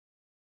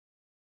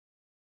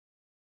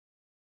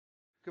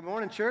Good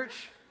morning,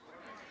 church.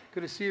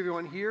 Good to see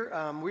everyone here.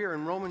 We are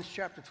in Romans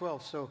chapter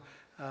 12, so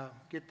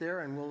get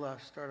there and we'll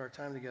start our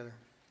time together.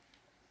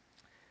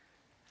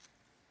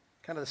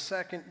 Kind of the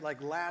second,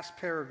 last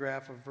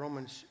paragraph of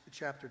Romans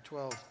chapter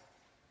 12.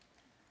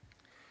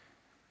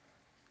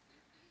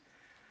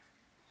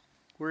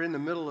 We're in the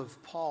middle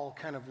of Paul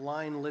kind of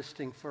line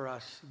listing for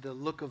us the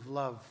look of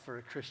love for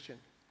a Christian.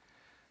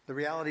 The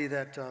reality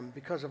that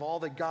because of all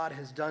that God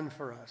has done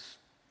for us,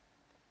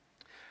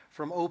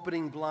 from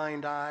opening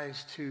blind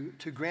eyes to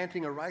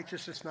granting a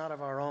righteousness not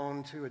of our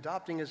own, to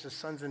adopting us as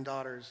sons and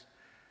daughters,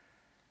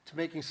 to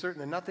making certain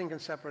that nothing can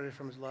separate us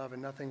from his love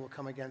and nothing will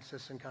come against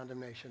us in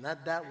condemnation.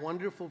 That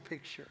wonderful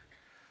picture,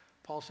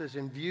 Paul says,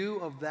 in view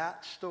of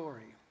that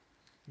story,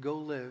 go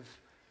live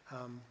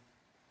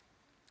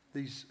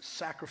these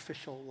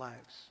sacrificial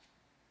lives.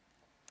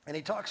 And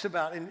he talks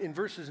about, in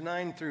verses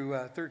 9 through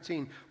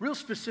 13, real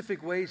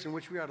specific ways in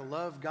which we are to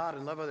love God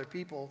and love other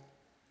people,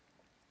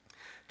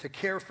 to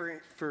care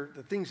for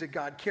the things that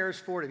God cares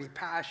for, to be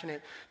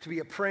passionate, to be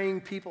a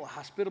praying people, a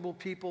hospitable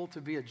people, to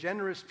be a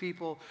generous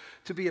people,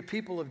 to be a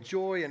people of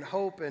joy and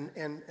hope, and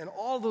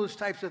all those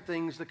types of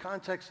things. The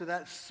context of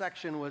that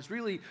section was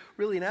really,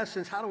 in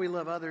essence, how do we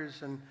love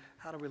others and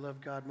how do we love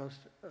God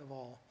most of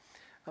all?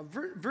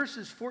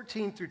 Verses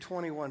 14 through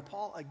 21,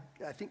 Paul,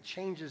 I think,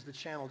 changes the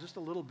channel just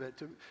a little bit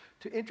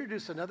to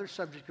introduce another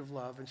subject of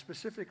love, and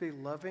specifically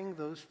loving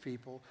those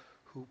people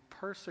who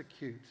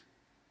persecute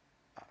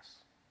us.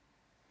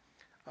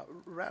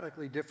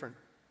 Radically different.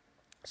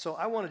 So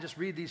I want to just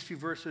read these few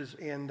verses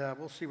and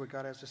we'll see what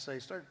God has to say.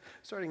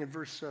 Starting in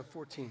verse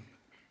 14.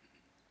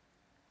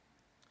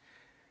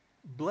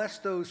 Bless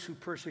those who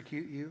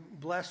persecute you.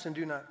 Bless and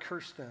do not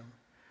curse them.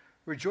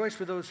 Rejoice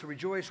with those who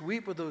rejoice.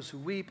 Weep with those who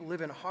weep.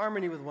 Live in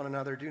harmony with one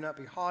another. Do not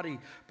be haughty,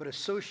 but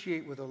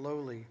associate with the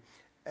lowly.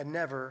 And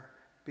never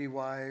be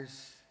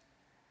wise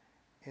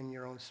in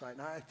your own sight.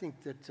 Now I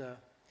think that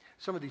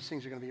some of these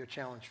things are going to be a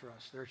challenge for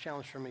us. They're a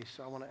challenge for me,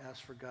 so I want to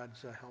ask for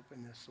God's help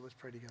in this. So let's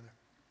pray together.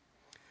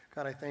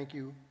 God, I thank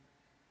you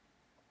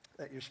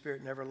that your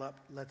Spirit never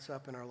lets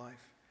up in our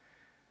life,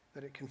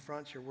 that it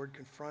confronts, your word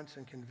confronts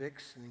and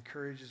convicts and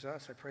encourages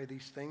us. I pray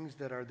these things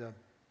that are the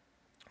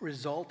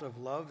result of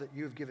love that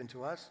you have given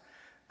to us,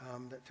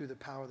 that through the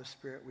power of the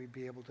Spirit we'd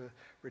be able to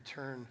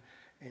return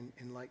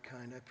in like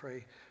kind. I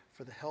pray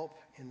for the help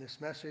in this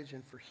message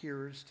and for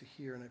hearers to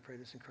hear, and I pray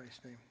this in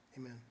Christ's name.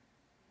 Amen.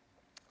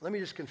 Let me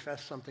just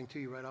confess something to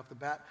you right off the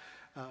bat.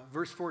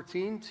 Verse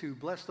 14, to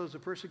bless those who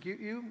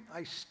persecute you.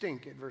 I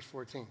stink at verse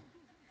 14.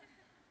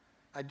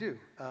 I do.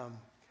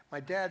 My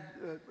dad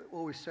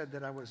always said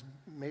that I was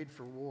made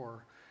for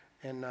war,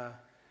 and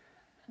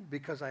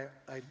because I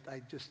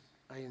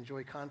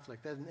enjoy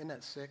conflict. Isn't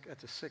that sick?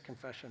 That's a sick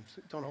confession.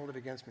 Don't hold it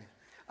against me.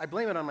 I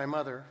blame it on my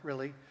mother,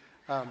 really,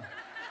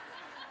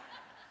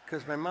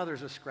 because my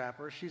mother's a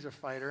scrapper. She's a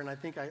fighter, and I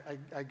think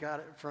I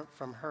got it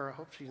from her. I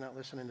hope she's not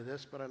listening to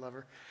this, but I love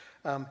her.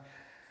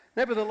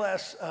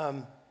 Nevertheless,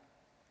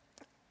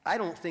 I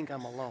don't think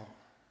I'm alone.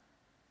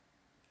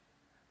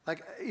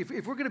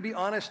 If we're going to be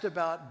honest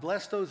about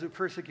bless those who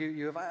persecute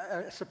you,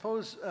 I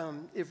suppose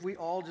if we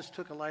all just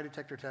took a lie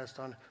detector test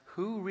on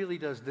who really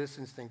does this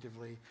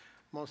instinctively,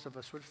 most of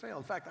us would fail.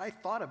 In fact, I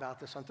thought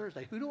about this on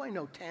Thursday. Who do I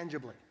know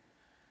tangibly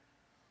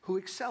who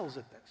excels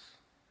at this?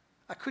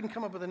 I couldn't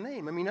come up with a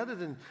name. I mean, other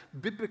than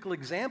biblical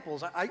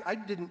examples, I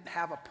didn't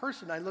have a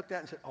person I looked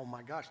at and said, oh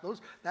my gosh,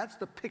 that's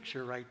the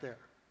picture right there.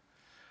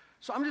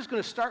 So I'm just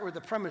going to start with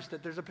the premise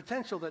that there's a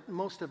potential that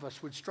most of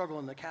us would struggle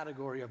in the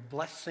category of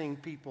blessing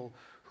people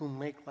who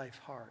make life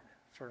hard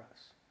for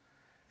us.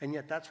 And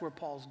yet that's where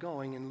Paul's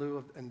going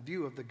in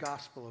view of the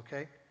gospel,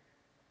 okay?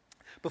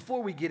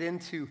 Before we get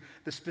into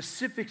the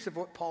specifics of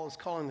what Paul is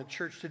calling the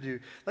church to do,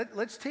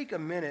 let's take a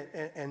minute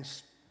and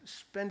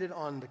spend it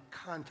on the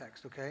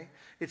context, okay?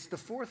 It's the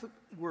fourth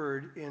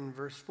word in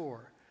verse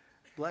 4.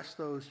 Bless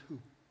those who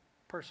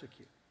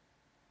persecute.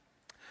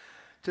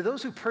 To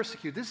those who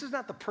persecute, this is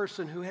not the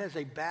person who has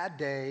a bad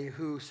day,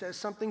 who says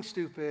something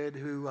stupid,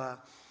 who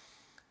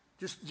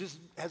just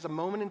has a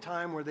moment in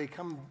time where they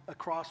come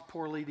across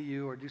poorly to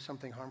you or do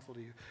something harmful to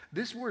you.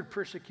 This word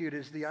persecute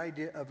is the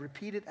idea of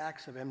repeated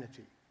acts of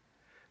enmity.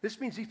 This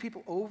means these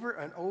people over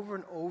and over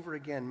and over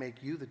again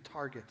make you the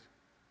target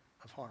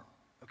of harm,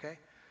 okay?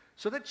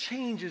 So that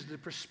changes the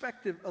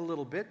perspective a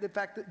little bit. The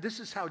fact that this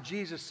is how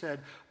Jesus said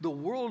the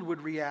world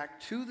would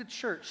react to the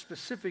church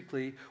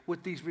specifically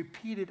with these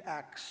repeated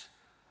acts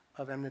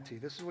of enmity.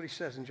 This is what he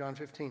says in John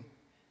 15.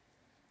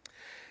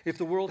 If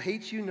the world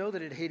hates you, know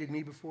that it hated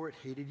me before it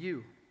hated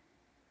you.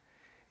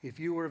 If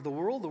you were of the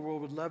world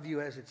would love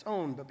you as its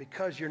own. But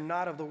because you're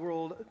not of the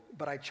world,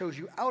 but I chose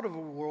you out of the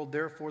world,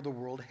 therefore the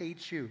world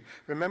hates you.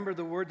 Remember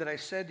the word that I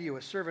said to you,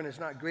 a servant is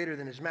not greater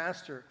than his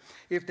master.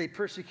 If they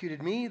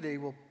persecuted me, they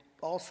will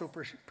also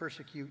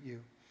persecute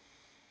you.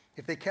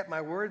 If they kept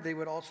my word, they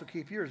would also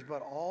keep yours.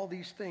 But all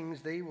these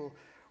things they will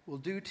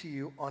do to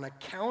you on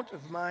account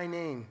of my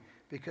name,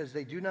 because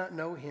they do not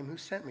know him who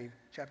sent me.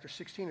 Chapter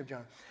 16 of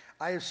John.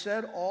 I have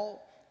said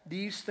all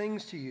these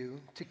things to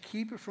you to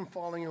keep you from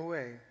falling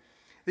away.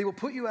 They will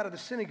put you out of the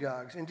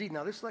synagogues. Indeed,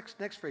 now this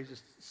next phrase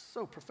is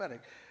so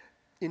prophetic.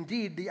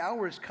 Indeed, the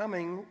hour is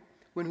coming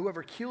when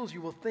whoever kills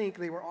you will think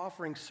they were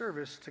offering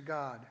service to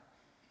God.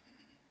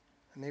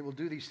 And they will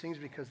do these things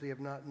because they have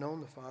not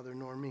known the Father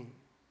nor me.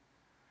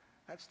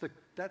 That's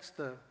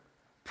the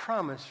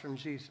promise from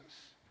Jesus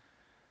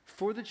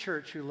for the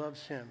church who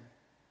loves him,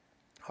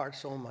 heart,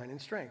 soul, mind, and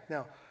strength.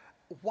 Now,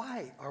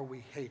 why are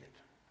we hated?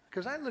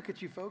 Because I look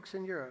at you folks,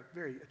 and you're a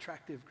very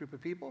attractive group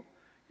of people.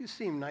 You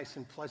seem nice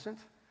and pleasant.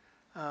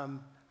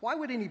 Why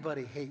would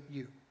anybody hate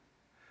you?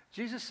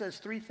 Jesus says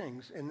three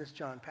things in this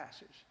John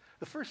passage.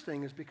 The first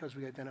thing is because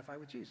we identify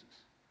with Jesus.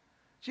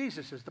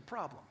 Jesus is the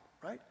problem,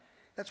 right?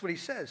 That's what he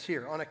says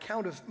here, on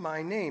account of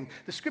my name.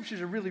 The scriptures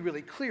are really,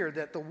 really clear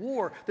that the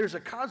war, there's a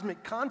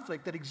cosmic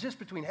conflict that exists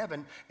between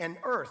heaven and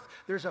earth.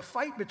 There's a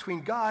fight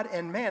between God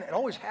and man. It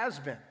always has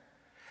been.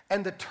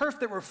 And the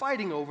turf that we're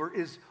fighting over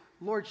is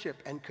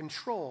lordship and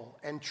control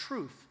and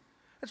truth.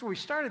 That's where we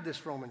started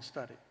this Roman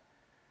study.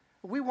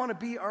 We want to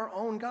be our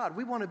own God.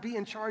 We want to be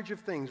in charge of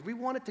things. We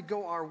want it to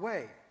go our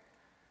way.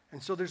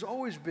 And so there's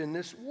always been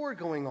this war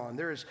going on.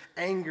 There is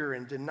anger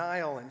and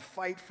denial and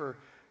fight for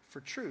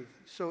truth.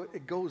 So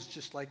it goes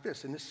just like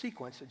this in this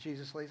sequence that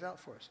Jesus lays out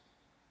for us.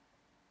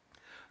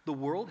 The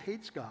world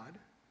hates God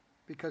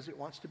because it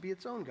wants to be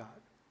its own God.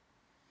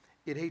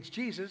 It hates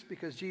Jesus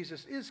because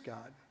Jesus is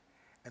God.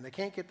 And they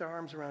can't get their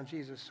arms around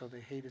Jesus, so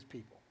they hate his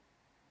people.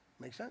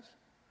 Make sense?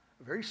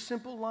 A very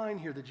simple line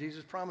here that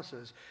Jesus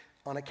promises,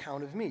 on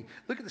account of me.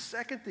 Look at the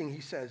second thing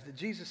he says, that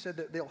Jesus said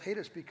that they'll hate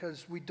us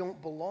because we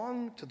don't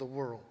belong to the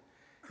world.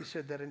 He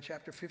said that in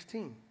chapter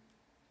 15.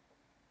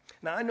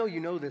 Now, I know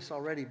you know this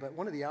already, but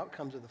one of the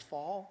outcomes of the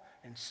fall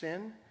and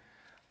sin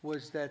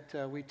was that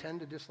we tend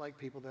to dislike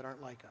people that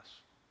aren't like us.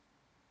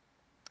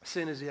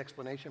 Sin is the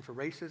explanation for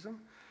racism.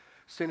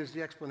 Sin is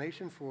the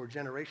explanation for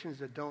generations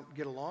that don't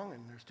get along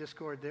and there's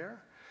discord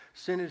there.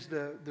 Sin is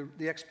the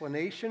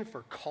explanation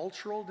for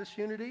cultural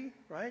disunity,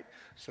 right?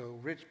 So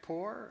rich,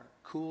 poor,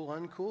 cool,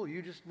 uncool,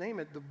 you just name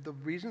it. The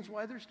reasons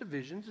why there's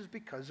divisions is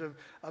because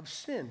of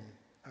sin,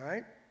 all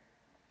right?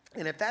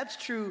 And if that's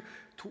true,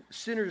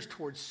 sinners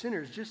towards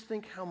sinners, just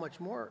think how much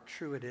more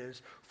true it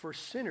is for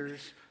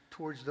sinners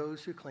towards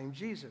those who claim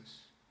Jesus.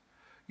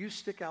 You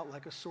stick out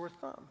like a sore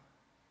thumb.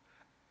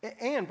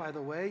 And, by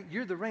the way,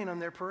 you're the rain on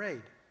their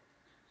parade.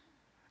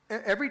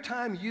 Every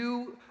time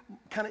you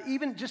kind of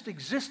even just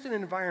exist in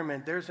an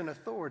environment, there's an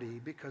authority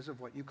because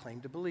of what you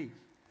claim to believe.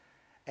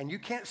 And you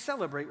can't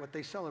celebrate what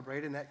they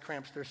celebrate, and that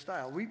cramps their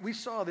style. We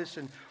saw this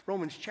in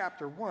Romans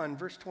chapter 1,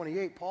 verse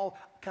 28. Paul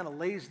kind of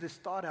lays this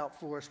thought out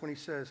for us when he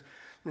says,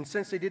 and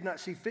since they did not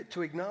see fit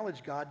to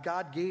acknowledge God,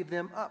 God gave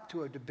them up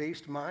to a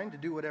debased mind to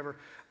do whatever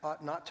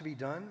ought not to be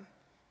done.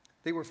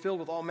 They were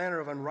filled with all manner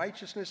of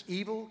unrighteousness,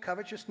 evil,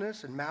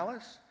 covetousness, and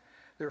malice.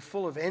 They're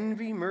full of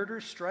envy, murder,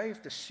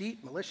 strife,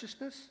 deceit,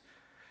 maliciousness.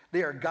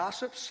 They are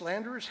gossips,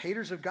 slanderers,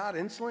 haters of God,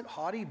 insolent,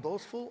 haughty,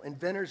 boastful,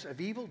 inventors of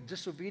evil,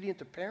 disobedient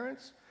to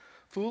parents,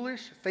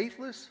 foolish,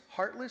 faithless,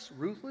 heartless,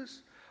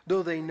 ruthless,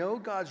 though they know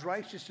God's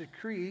righteous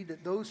decree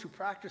that those who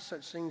practice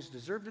such things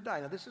deserve to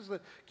die. Now, this is the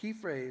key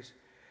phrase.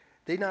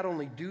 They not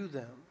only do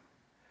them,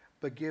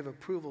 but give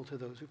approval to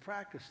those who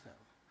practice them.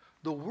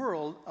 The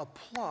world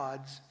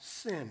applauds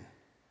sin.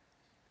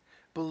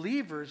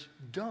 Believers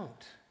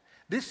don't.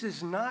 This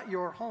is not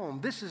your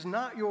home. This is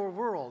not your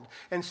world.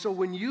 And so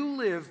when you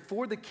live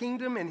for the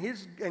kingdom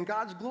and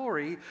God's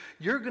glory,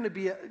 you're going to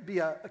be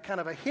a kind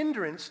of a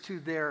hindrance to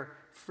their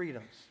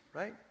freedoms,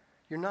 right?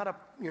 You're not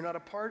a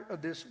part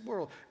of this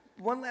world.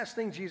 One last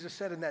thing Jesus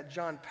said in that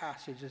John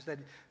passage is that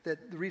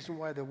the reason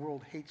why the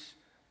world hates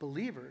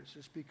believers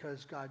is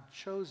because God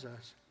chose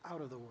us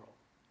out of the world.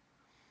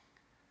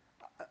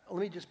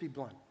 Let me just be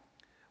blunt.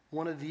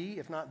 One of the,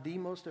 if not the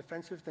most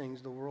offensive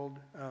things the world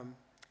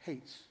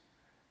hates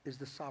is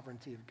the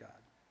sovereignty of God.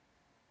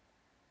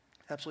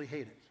 Absolutely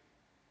hate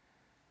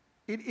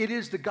it. It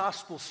is the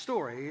gospel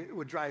story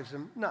what drives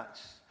them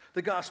nuts.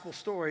 The gospel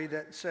story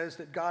that says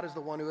that God is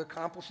the one who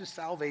accomplishes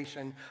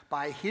salvation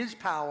by his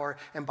power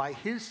and by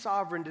his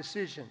sovereign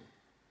decision.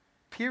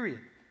 Period.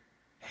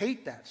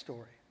 Hate that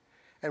story.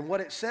 And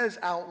what it says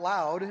out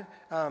loud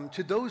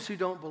to those who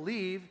don't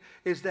believe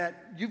is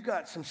that you've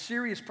got some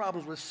serious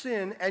problems with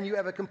sin and you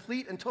have a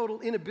complete and total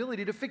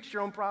inability to fix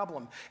your own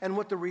problem. And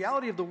what the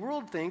reality of the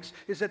world thinks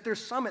is that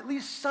there's at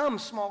least some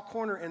small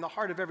corner in the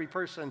heart of every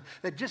person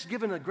that just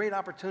given a great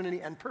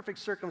opportunity and perfect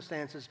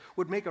circumstances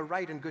would make a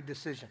right and good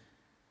decision.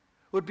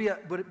 Would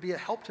it be a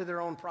help to their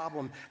own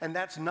problem? And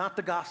that's not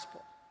the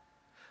gospel.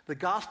 The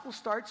gospel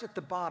starts at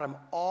the bottom.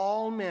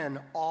 All men,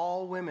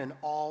 all women,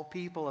 all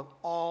people of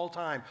all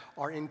time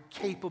are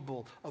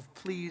incapable of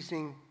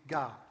pleasing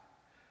God.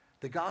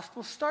 The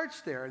gospel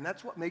starts there, and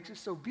that's what makes it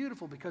so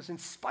beautiful, because in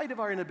spite of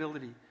our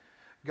inability,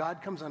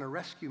 God comes on a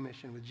rescue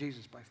mission with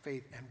Jesus by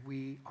faith, and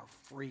we are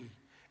free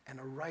and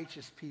a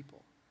righteous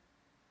people.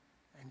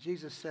 And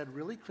Jesus said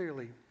really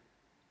clearly,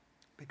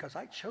 because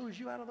I chose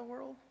you out of the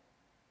world,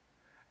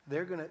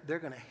 they're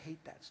gonna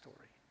hate that story.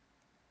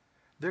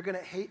 They're going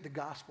to hate the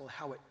gospel,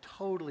 how it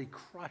totally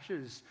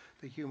crushes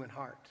the human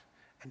heart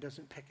and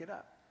doesn't pick it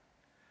up.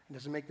 It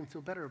doesn't make them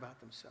feel better about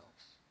themselves.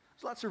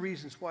 There's lots of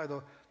reasons why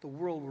the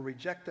world will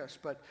reject us.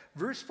 But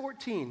verse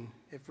 14,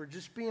 if we're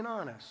just being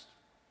honest,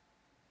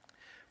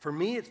 for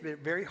me it's been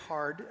very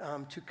hard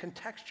to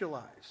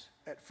contextualize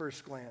at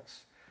first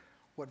glance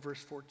what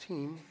verse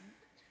 14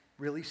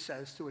 really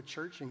says to a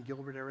church in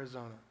Gilbert,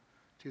 Arizona,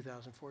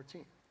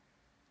 2014.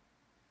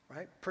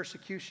 Right?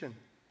 Persecution.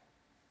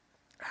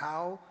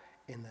 How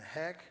in the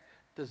heck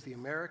does the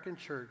American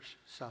church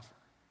suffer?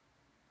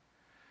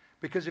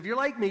 Because if you're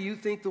like me, you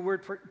think the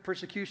word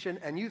persecution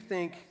and you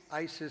think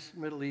ISIS,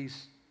 Middle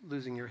East,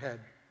 losing your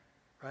head,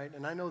 right?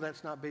 And I know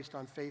that's not based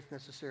on faith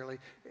necessarily.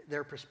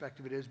 Their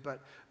perspective it is,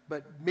 but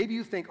maybe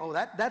you think, oh,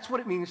 that's what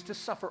it means to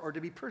suffer or to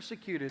be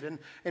persecuted.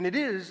 And it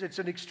is. It's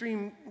an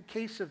extreme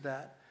case of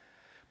that.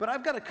 But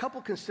I've got a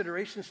couple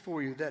considerations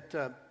for you that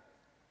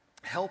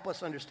help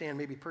us understand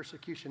maybe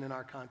persecution in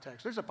our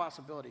context. There's a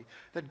possibility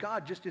that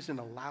God just isn't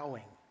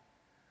allowing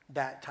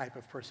that type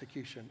of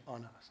persecution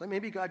on us. Like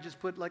maybe God just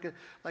put like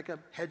a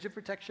hedge of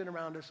protection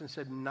around us and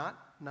said, not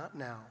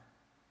now,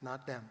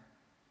 not them.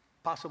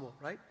 Possible,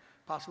 right?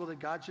 Possible that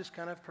God's just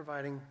kind of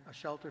providing a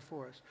shelter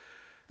for us.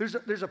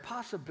 There's a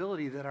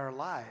possibility that our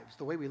lives,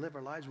 the way we live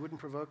our lives, wouldn't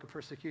provoke a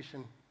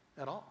persecution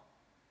at all.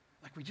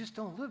 Like we just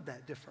don't live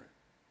that different.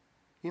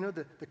 You know,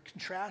 the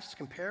contrasts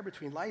compare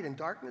between light and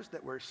darkness,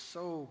 that we're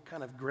so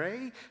kind of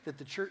gray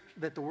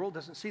that the world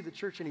doesn't see the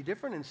church any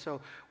different. And so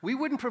we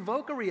wouldn't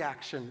provoke a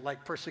reaction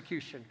like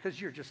persecution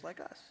because you're just like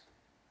us.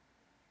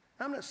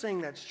 I'm not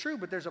saying that's true,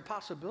 but there's a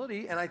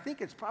possibility, and I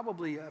think it's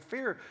probably a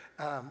fair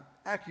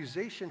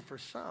accusation for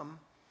some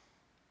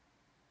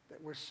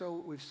that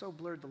we've so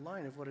blurred the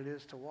line of what it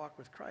is to walk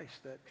with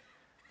Christ that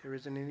there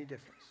isn't any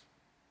difference.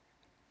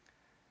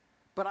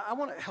 But I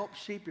want to help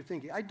shape your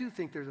thinking. I do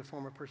think there's a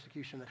form of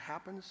persecution that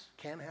happens,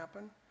 can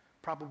happen,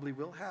 probably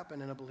will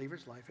happen in a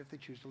believer's life if they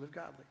choose to live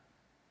godly.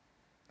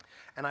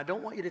 And I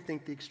don't want you to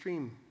think the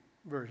extreme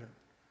version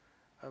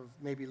of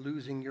maybe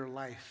losing your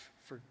life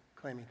for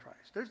claiming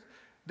Christ.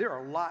 There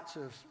are lots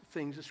of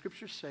things the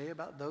scriptures say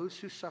about those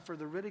who suffer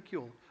the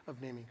ridicule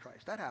of naming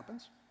Christ. That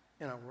happens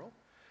in our world.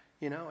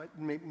 You know,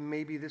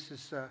 maybe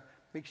this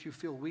makes you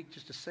feel weak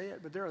just to say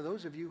it, but there are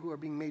those of you who are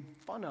being made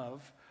fun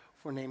of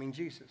for naming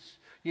Jesus.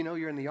 You know,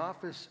 you're in the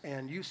office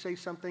and you say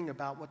something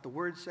about what the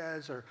word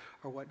says or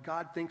what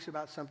God thinks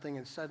about something,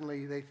 and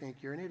suddenly they think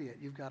you're an idiot.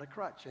 You've got a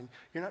crutch and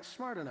you're not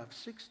smart enough.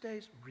 6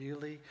 days?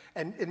 Really?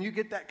 And you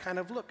get that kind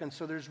of look. And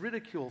so there's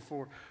ridicule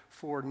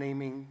for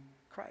naming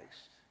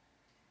Christ.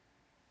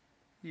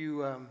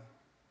 You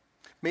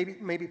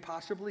maybe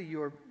possibly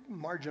you're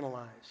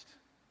marginalized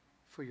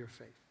for your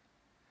faith.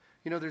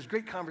 You know, there's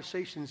great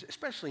conversations,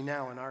 especially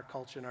now in our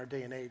culture, in our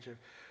day and age, of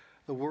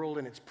the world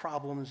and its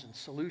problems and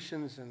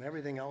solutions and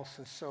everything else.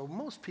 And so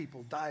most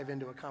people dive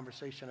into a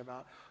conversation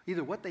about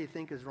either what they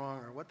think is wrong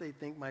or what they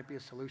think might be a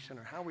solution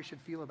or how we should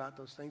feel about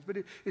those things. But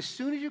as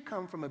soon as you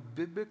come from a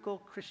biblical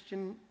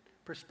Christian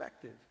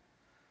perspective,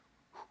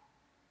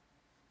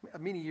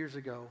 many years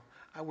ago,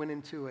 I went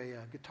into a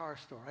guitar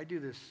store. I do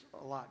this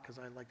a lot because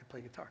I like to play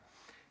guitar.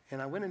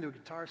 And I went into a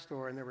guitar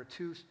store, and there were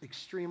two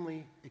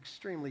extremely,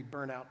 extremely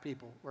burnt out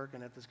people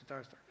working at this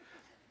guitar store.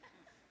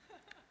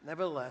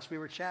 Nevertheless, we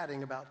were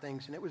chatting about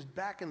things, and it was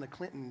back in the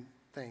Clinton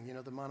thing, you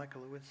know, the Monica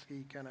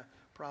Lewinsky kind of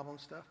problem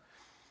stuff.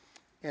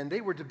 And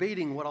they were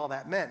debating what all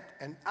that meant.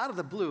 And out of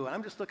the blue,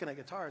 I'm just looking at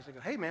guitars, I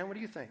go, hey, man, what do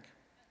you think?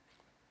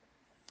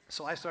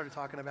 So I started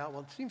talking about,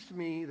 well, it seems to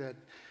me that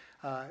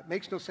it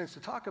makes no sense to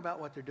talk about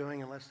what they're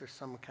doing unless there's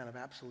some kind of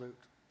absolute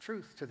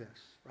truth to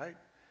this, right?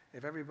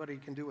 If everybody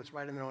can do what's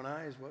right in their own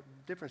eyes, what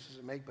difference does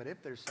it make? But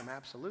if there's some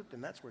absolute, then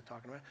that's what we're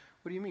talking about.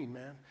 What do you mean,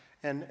 man?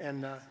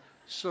 And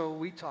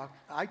so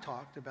I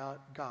talked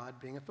about God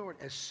being authority.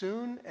 As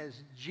soon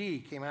as G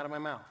came out of my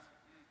mouth,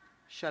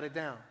 shut it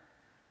down.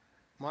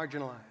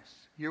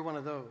 Marginalized. You're one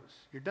of those.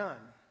 You're done.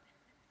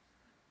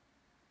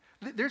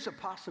 There's a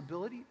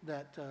possibility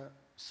that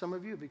some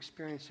of you have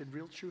experienced a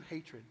real true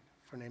hatred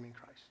for naming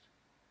Christ.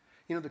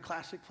 You know, the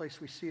classic place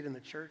we see it in the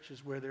church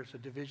is where there's a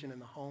division in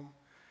the home.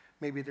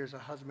 Maybe there's a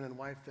husband and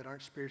wife that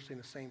aren't spiritually in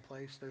the same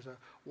place. There's a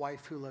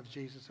wife who loves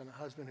Jesus and a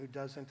husband who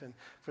doesn't. And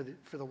for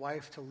the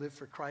wife to live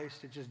for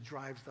Christ, it just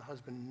drives the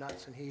husband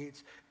nuts, and he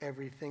hates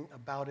everything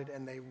about it,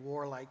 and they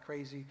war like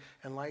crazy,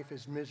 and life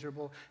is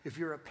miserable. If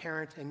you're a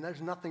parent, and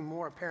there's nothing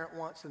more a parent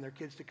wants than their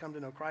kids to come to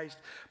know Christ,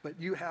 but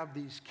you have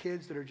these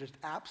kids that are just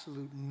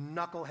absolute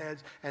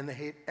knuckleheads, and they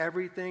hate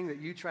everything that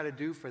you try to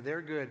do for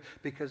their good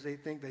because they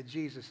think that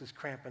Jesus is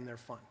cramping their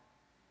fun,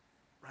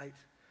 right?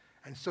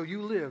 And so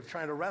you live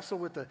trying to wrestle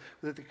with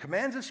the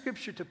commands of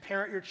Scripture to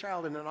parent your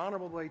child in an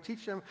honorable way,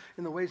 teach them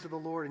in the ways of the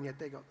Lord, and yet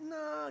they go,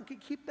 no,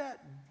 keep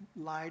that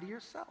lie to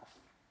yourself.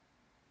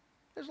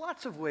 There's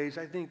lots of ways,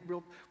 I think,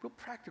 real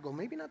practical,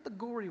 maybe not the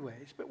gory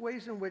ways, but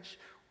ways in which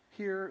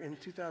here in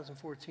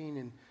 2014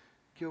 in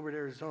Gilbert,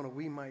 Arizona,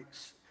 we might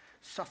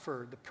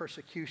suffer the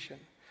persecution.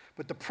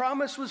 But the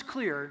promise was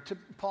clear to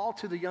Paul,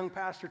 to the young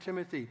pastor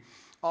Timothy.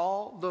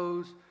 All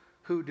those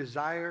who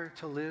desire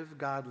to live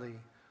godly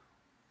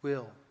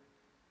will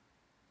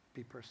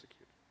be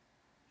persecuted.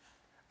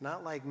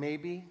 Not like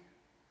maybe,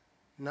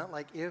 not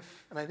like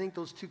if. And I think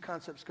those two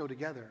concepts go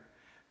together.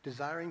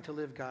 Desiring to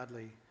live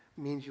godly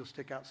means you'll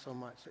stick out so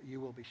much that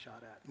you will be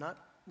shot at.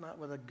 Not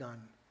with a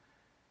gun,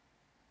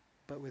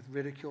 but with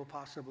ridicule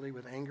possibly,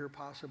 with anger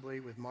possibly,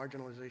 with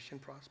marginalization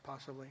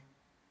possibly.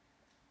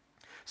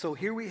 So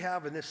here we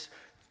have in this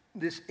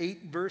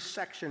 8-verse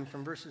section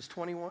from verses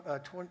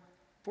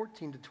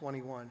 14 to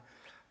 21,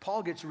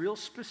 Paul gets real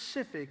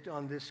specific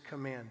on this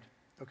command,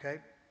 okay?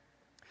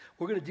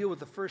 We're going to deal with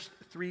the first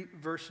 3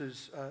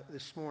 verses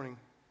this morning.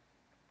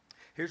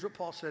 Here's what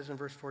Paul says in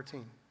verse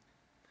 14.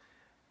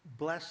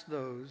 Bless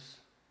those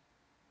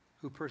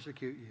who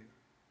persecute you.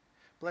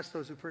 Bless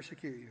those who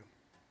persecute you.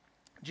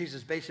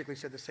 Jesus basically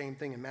said the same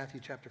thing in Matthew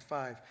chapter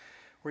 5,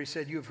 where he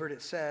said, you have heard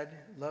it said,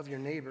 love your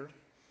neighbor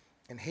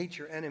and hate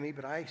your enemy,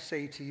 but I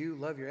say to you,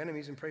 love your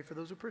enemies and pray for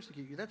those who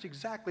persecute you. That's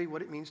exactly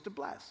what it means to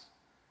bless.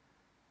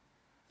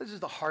 This is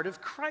the heart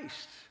of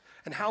Christ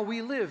and how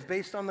we live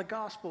based on the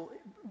gospel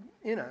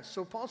in us.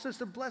 So Paul says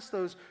to bless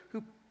those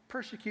who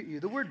persecute you.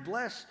 The word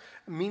bless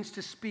means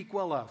to speak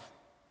well of.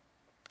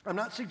 I'm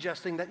not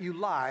suggesting that you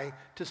lie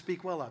to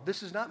speak well of.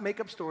 This is not make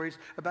up stories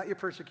about your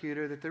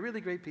persecutor, that they're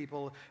really great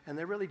people and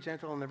they're really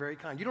gentle and they're very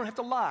kind. You don't have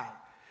to lie.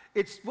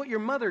 It's what your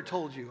mother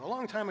told you a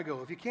long time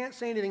ago. If you can't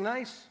say anything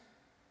nice,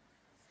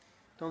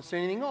 don't say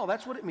anything at all.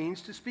 That's what it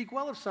means to speak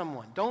well of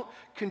someone. Don't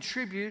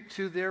contribute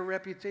to their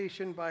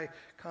reputation by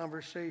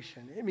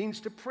conversation. It means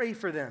to pray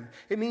for them.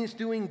 It means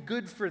doing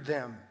good for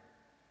them.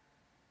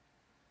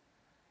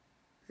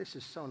 This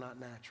is so not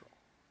natural.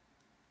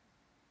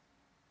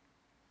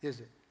 Is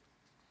it?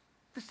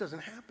 This doesn't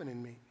happen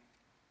in me.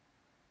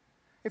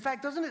 In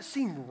fact, doesn't it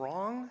seem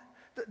wrong?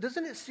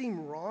 Doesn't it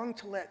seem wrong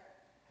to let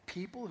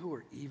people who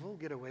are evil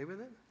get away with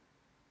it?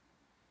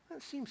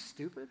 That seems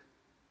stupid.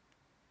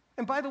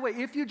 And by the way,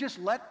 if you just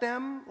let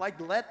them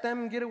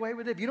get away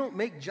with it, if you don't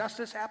make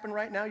justice happen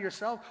right now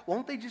yourself,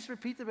 won't they just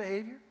repeat the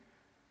behavior?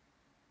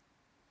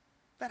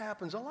 That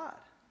happens a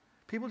lot.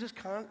 People just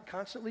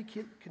constantly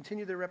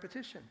continue their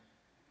repetition.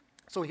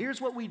 So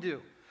here's what we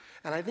do.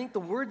 And I think the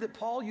word that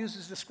Paul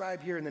uses to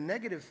describe here in the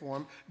negative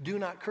form, do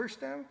not curse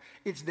them,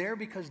 it's there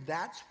because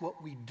that's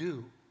what we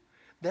do.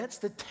 That's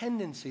the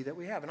tendency that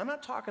we have. And I'm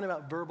not talking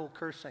about verbal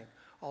cursing,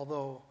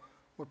 although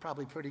we're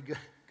probably pretty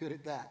good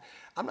at that.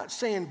 I'm not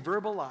saying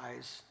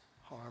verbalize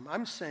harm.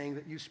 I'm saying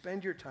that you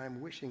spend your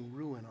time wishing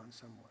ruin on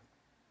someone.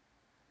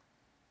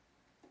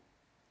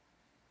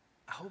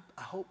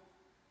 I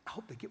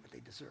hope they get what they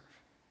deserve.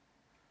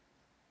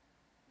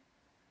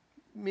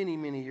 Many,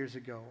 many years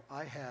ago,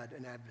 I had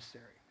an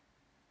adversary.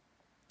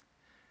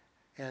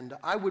 And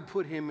I would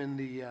put him in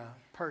the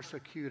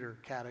persecutor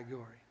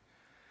category.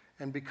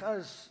 And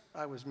because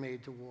I was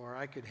made to war,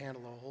 I could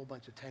handle a whole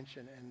bunch of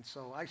tension. And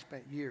so I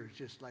spent years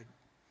just like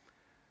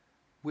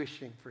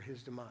wishing for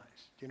his demise.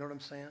 Do you know what I'm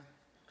saying?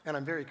 And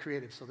I'm very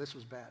creative, so this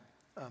was bad.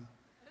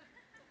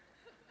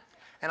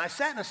 And I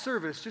sat in a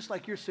service just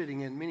like you're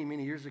sitting in many,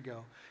 many years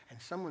ago,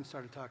 and someone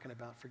started talking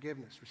about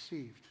forgiveness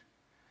received.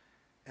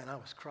 And I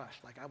was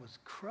crushed. Like I was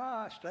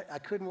crushed. I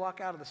couldn't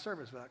walk out of the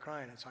service without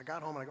crying. And so I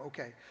got home and I go,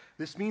 okay,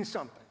 this means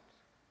something.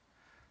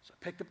 So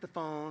I picked up the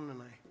phone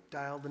and I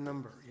dialed the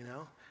number,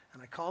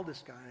 and I called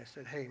this guy and I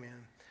said, hey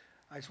man,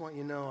 I just want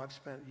you to know I've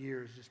spent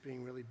years just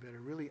being really bitter,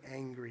 really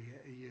angry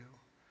at you.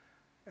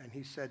 And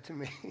he said to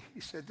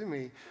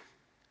me,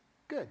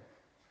 good.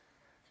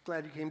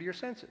 Glad you came to your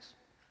senses.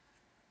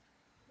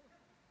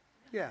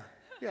 Yeah.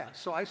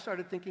 So I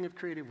started thinking of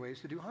creative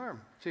ways to do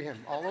harm to him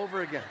all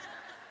over again.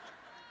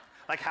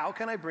 Like, how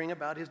can I bring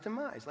about his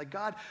demise? Like,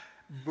 God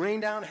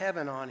rained down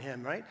heaven on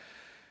him, right?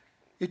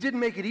 It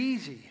didn't make it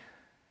easy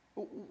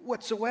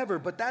whatsoever,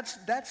 but that's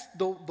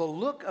the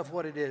look of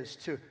what it is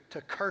to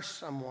curse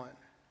someone.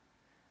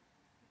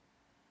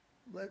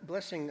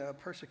 Blessing a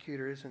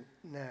persecutor isn't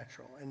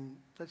natural, and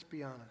let's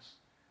be honest,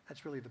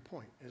 that's really the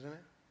point, isn't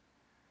it?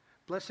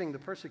 Blessing the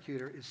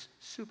persecutor is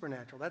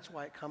supernatural. That's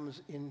why it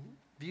comes in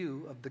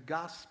view of the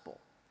gospel.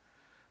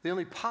 The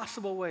only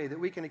possible way that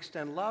we can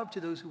extend love to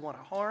those who want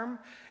to harm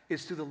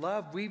is through the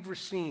love we've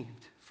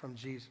received from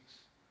Jesus.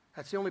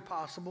 That's the only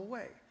possible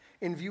way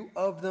in view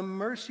of the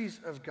mercies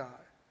of God.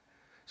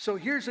 So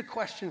here's a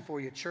question for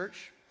you,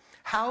 church.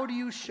 How do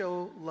you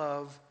show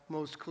love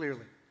most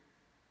clearly?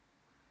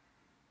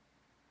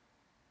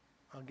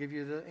 I'll give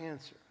you the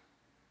answer.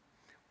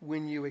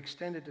 When you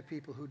extend it to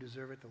people who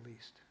deserve it the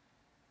least.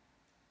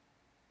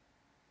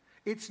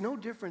 It's no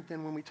different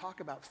than when we talk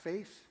about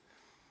faith.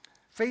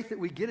 Faith that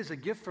we get as a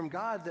gift from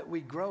God that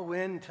we grow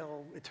in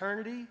till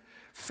eternity.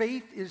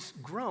 Faith is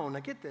grown. Now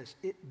get this.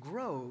 It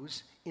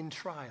grows in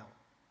trial.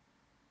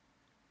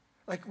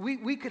 Like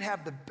we could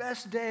have the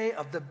best day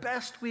of the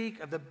best week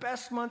of the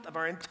best month of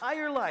our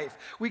entire life.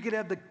 We could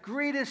have the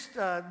greatest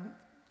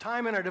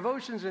time in our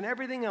devotions and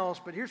everything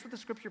else. But here's what the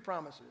scripture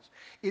promises.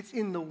 It's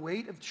in the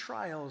weight of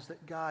trials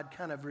that God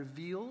kind of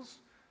reveals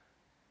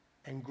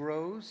and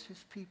grows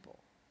his people.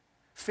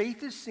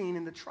 Faith is seen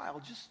in the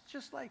trial,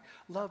 just like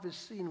love is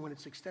seen when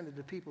it's extended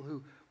to people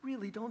who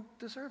really don't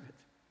deserve it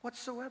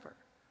whatsoever.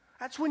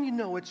 That's when you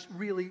know it's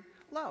really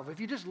love. If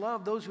you just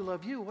love those who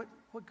love you,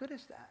 what good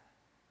is that?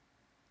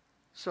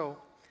 So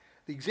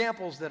The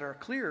examples that are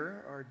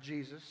clear are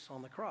Jesus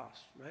on the cross,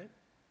 right?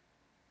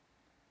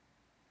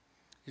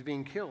 He's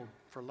being killed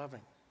for loving.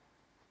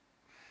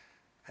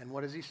 And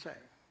what does he say?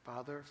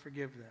 Father,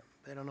 forgive them.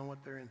 They don't know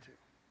what they're into.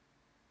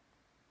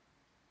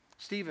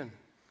 Stephen,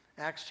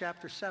 Acts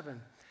chapter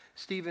 7.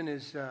 Stephen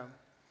is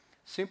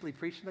simply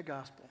preaching the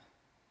gospel.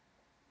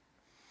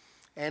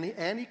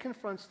 And he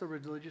confronts the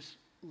religious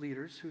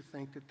leaders who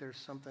think that there's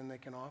something they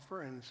can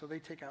offer, and so they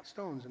take out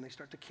stones and they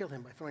start to kill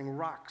him by throwing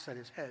rocks at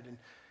his head. And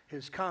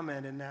his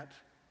comment in that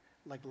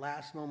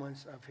last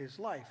moments of his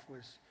life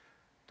was,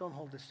 don't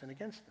hold this sin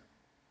against them.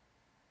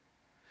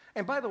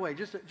 And by the way,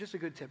 just a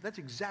good tip, that's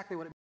exactly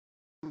what it means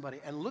to somebody.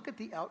 And look at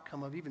the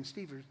outcome of even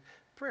Stephen's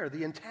prayer.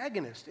 The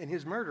antagonist in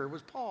his murder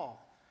was Paul.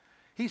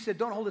 He said,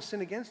 don't hold a sin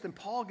against them.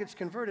 Paul gets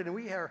converted, and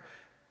we have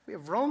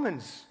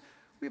Romans.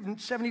 We have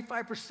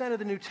 75% of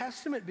the New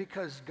Testament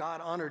because God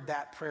honored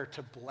that prayer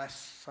to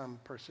bless some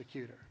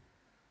persecutor.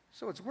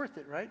 So it's worth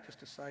it, right?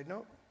 Just a side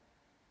note.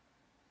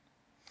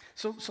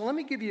 So let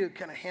me give you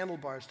kind of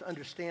handlebars to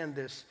understand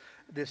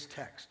this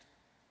text.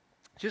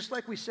 Just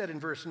like we said in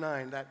verse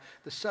 9, that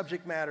the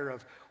subject matter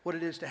of what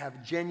it is to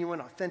have genuine,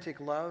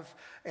 authentic love,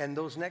 and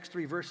those next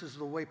 3 verses are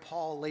the way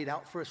Paul laid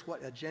out for us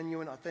what a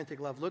genuine, authentic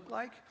love looked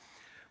like.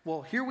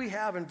 Well, here we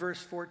have in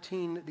verse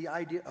 14 the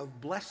idea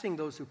of blessing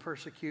those who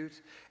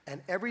persecute,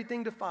 and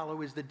everything to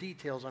follow is the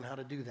details on how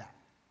to do that.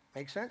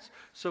 Make sense?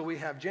 So we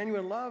have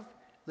genuine love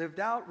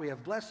lived out. We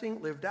have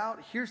blessing lived out.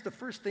 Here's the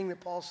first thing that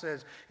Paul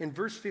says in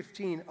verse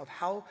 15 of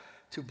how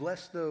to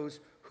bless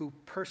those who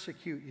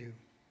persecute you.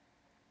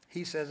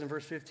 He says in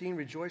verse 15,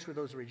 rejoice with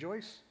those who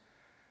rejoice,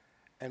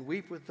 and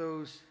weep with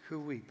those who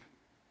weep.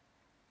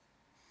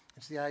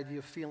 It's the idea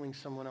of feeling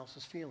someone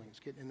else's feelings,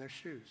 getting in their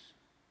shoes.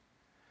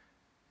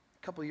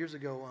 A couple of years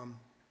ago,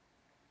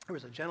 there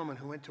was a gentleman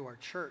who went to our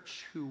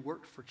church who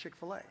worked for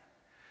Chick-fil-A.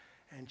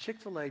 And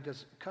Chick-fil-A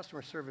does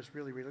customer service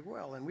really, really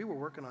well. And we were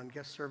working on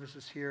guest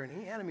services here, and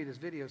he handed me this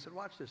video and said,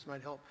 watch this, it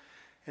might help.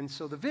 And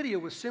so the video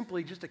was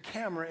simply just a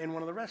camera in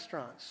one of the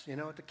restaurants,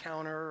 at the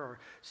counter or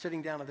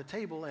sitting down at the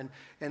table, and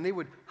they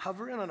would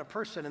hover in on a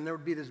person, and there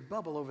would be this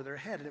bubble over their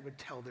head, and it would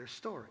tell their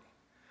story.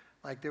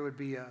 Like there would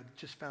be,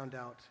 just found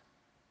out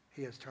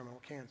he has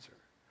terminal cancer,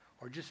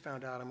 or just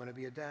found out I'm going to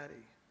be a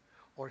daddy,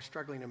 or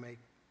struggling to make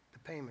the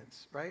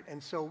payments, right?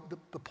 And so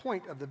the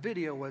point of the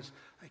video was,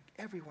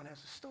 everyone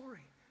has a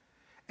story.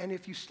 And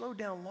if you slow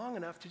down long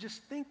enough to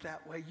just think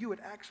that way, you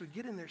would actually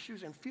get in their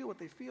shoes and feel what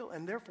they feel,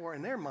 and therefore,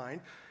 in their mind,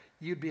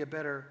 you'd be a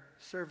better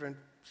servant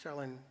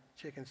selling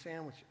chicken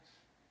sandwiches.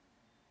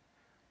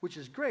 Which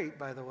is great,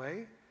 by the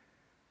way,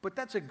 but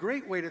that's a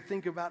great way to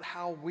think about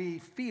how we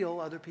feel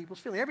other people's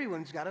feelings.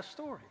 Everyone's got a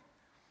story.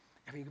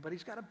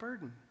 Everybody's got a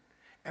burden.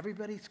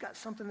 Everybody's got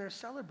something they're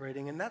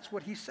celebrating, and that's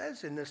what he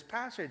says in this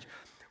passage.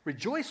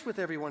 Rejoice with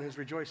everyone who's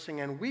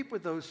rejoicing, and weep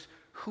with those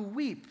who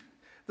weep.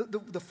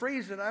 The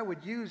phrase that I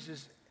would use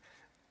is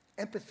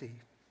empathy.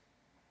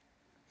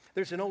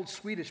 There's an old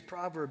Swedish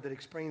proverb that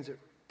explains it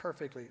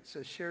perfectly. It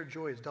says, shared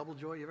joy is double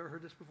joy. You ever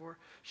heard this before?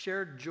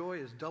 Shared joy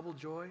is double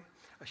joy.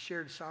 A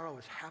shared sorrow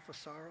is half a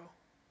sorrow.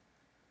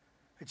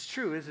 It's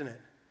true, isn't it?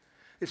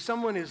 If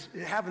someone is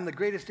having the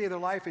greatest day of their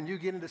life and you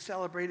get in to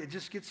celebrate, it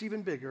just gets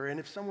even bigger. And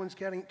if someone's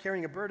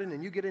carrying a burden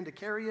and you get in to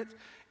carry it,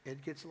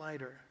 it gets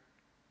lighter.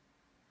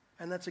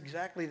 And that's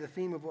exactly the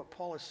theme of what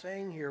Paul is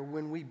saying here.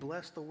 When we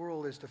bless the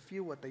world is to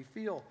feel what they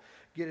feel,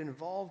 get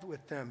involved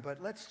with them.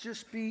 But let's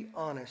just be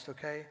honest,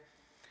 okay?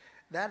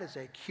 That is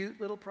a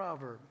cute little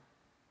proverb,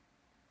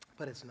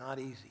 but it's not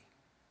easy.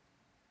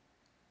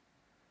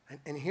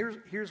 And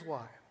here's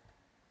why.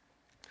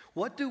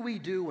 What do we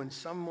do when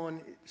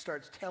someone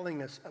starts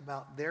telling us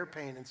about their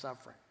pain and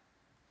suffering?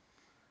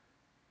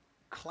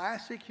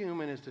 Classic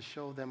human is to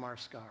show them our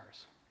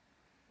scars.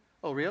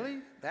 Oh, really?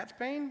 That's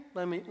pain?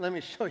 Let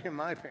me show you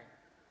my pain.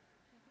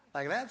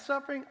 Like that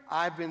suffering,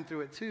 I've been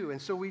through it too.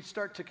 And so we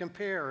start to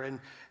compare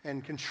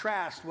and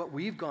contrast what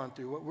we've gone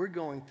through, what we're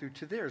going through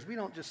to theirs. We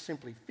don't just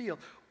simply feel,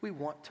 we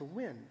want to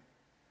win.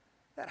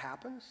 That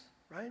happens,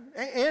 right?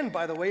 And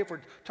by the way, if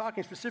we're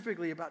talking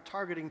specifically about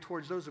targeting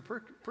towards those who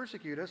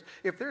persecute us,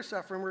 if they're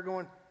suffering, we're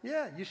going,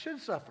 yeah, you should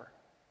suffer.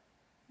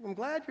 I'm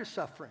glad you're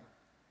suffering.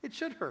 It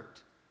should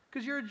hurt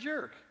because you're a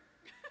jerk.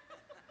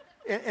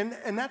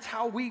 And that's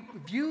how we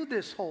view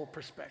this whole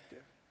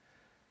perspective.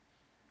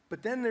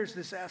 But then there's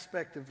this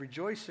aspect of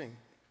rejoicing.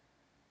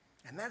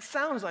 And that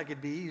sounds like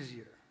it'd be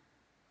easier.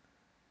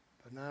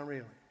 But not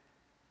really.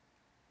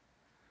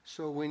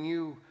 So when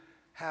you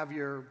have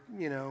your,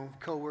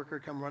 coworker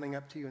come running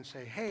up to you and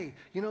say, hey,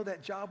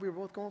 that job we were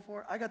both going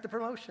for? I got the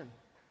promotion.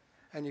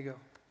 And you go,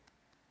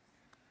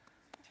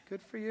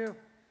 good for you.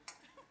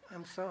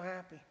 I'm so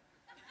happy.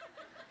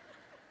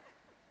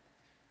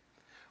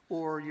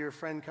 Or your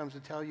friend comes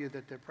to tell you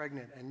that they're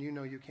pregnant and you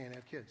know you can't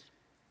have kids.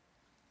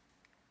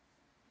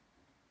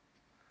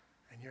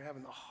 And you're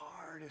having the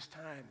hardest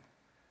time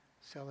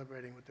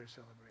celebrating what they're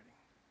celebrating.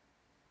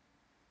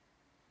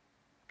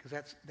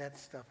 Because that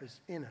stuff is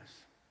in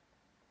us.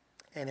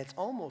 And it's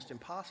almost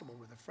impossible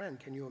with a friend.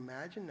 Can you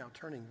imagine now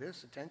turning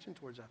this attention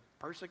towards a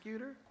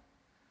persecutor?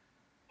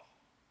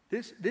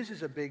 This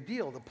is a big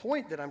deal. The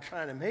point that I'm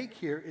trying to make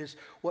here is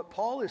what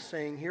Paul is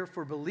saying here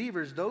for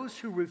believers, those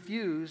who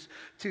refuse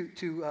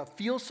to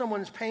feel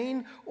someone's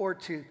pain or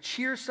to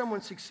cheer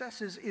someone's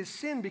successes is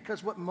sin,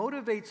 because what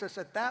motivates us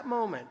at that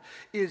moment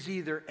is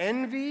either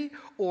envy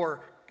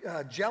or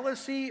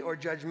jealousy or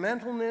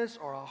judgmentalness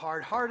or a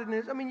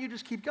hard-heartedness. I mean, you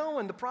just keep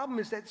going. The problem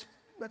is that's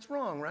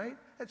wrong, right?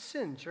 That's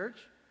sin, church.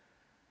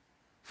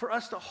 For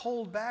us to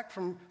hold back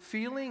from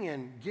feeling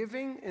and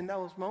giving in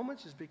those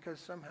moments is because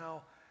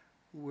somehow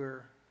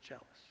we're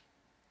jealous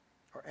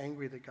or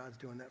angry that God's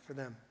doing that for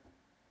them.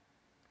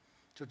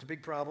 So it's a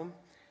big problem.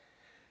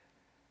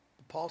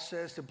 Paul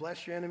says to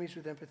bless your enemies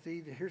with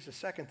empathy. Here's the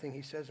second thing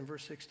he says in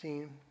verse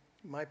 16,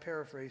 my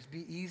paraphrase,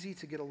 be easy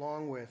to get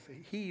along with.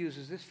 He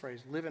uses this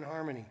phrase, live in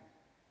harmony.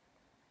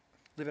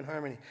 Live in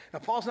harmony. Now,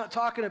 Paul's not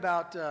talking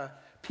about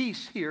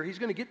peace here. He's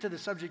going to get to the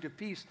subject of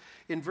peace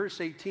in verse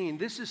 18.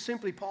 This is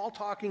simply Paul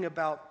talking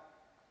about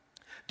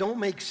don't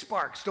make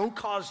sparks, don't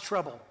cause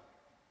trouble.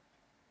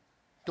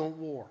 Don't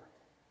war.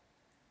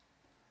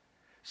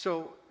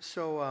 So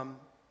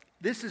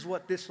this is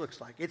what this looks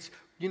like. It's,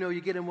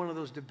 you get in one of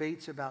those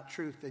debates about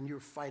truth and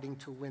you're fighting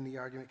to win the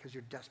argument because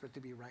you're desperate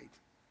to be right.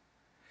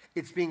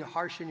 It's being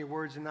harsh in your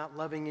words and not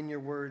loving in your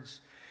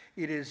words.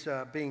 It is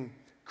being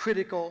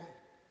critical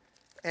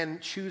and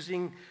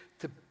choosing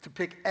to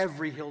pick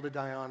every hill to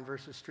die on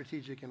versus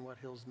strategic in what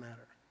hills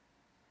matter.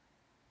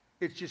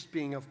 It's just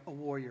being a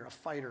warrior, a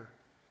fighter.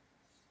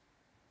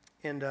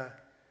 And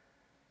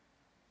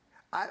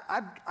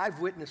I've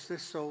witnessed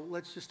this, so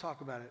let's just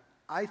talk about it.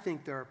 I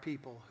think there are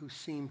people who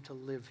seem to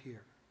live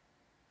here.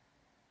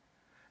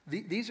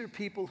 These are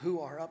people who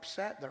are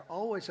upset. They're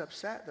always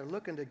upset. They're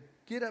looking to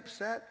get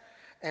upset,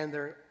 and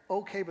they're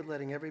okay with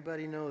letting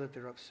everybody know that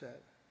they're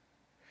upset.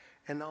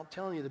 And I'm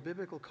telling you, the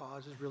biblical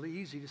cause is really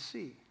easy to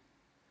see.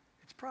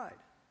 It's pride.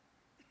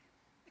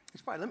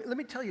 It's pride. Let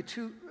me tell you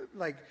two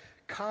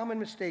common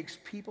mistakes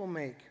people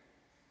make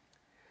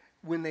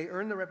when they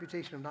earn the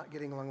reputation of not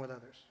getting along with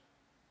others.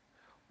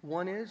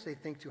 One is they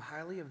think too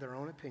highly of their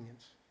own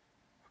opinions,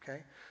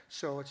 okay?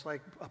 So it's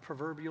like a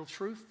proverbial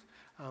truth.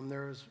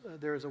 There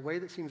is a way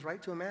that seems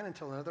right to a man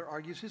until another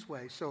argues his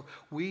way. So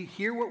we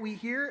hear what we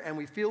hear and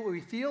we feel what we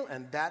feel,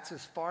 and that's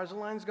as far as the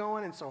line's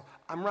going, and so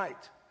I'm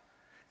right.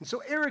 And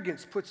so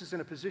arrogance puts us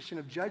in a position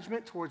of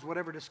judgment towards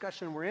whatever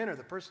discussion we're in or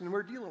the person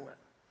we're dealing with.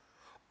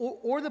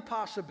 Or the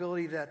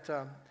possibility that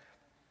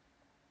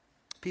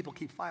people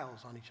keep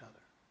files on each other.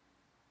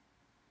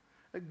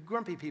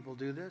 Grumpy people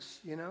do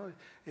this,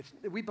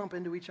 we bump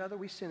into each other,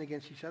 we sin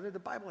against each other. The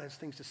Bible has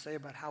things to say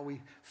about how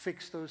we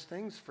fix those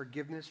things.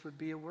 Forgiveness would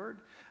be a word.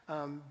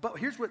 But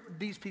here's what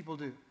these people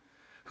do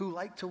who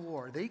like to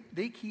war.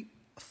 They keep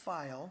a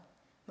file,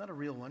 not a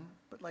real one,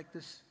 but like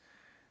this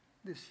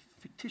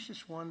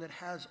fictitious one that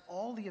has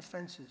all the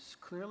offenses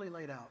clearly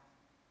laid out,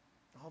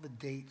 all the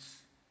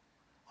dates,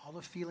 all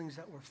the feelings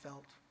that were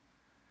felt.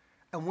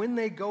 And when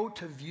they go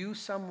to view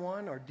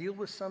someone or deal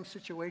with some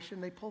situation,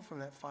 they pull from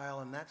that file,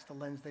 and that's the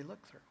lens they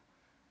look through.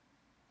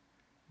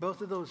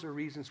 Both of those are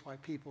reasons why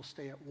people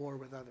stay at war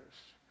with others.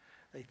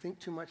 They think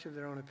too much of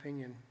their own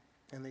opinion,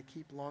 and they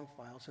keep long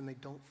files, and they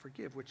don't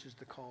forgive, which is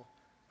the call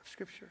of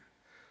Scripture.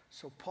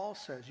 So Paul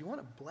says, you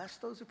want to bless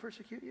those who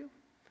persecute you?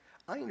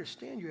 I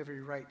understand you have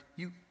every right,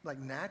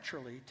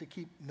 naturally, to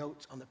keep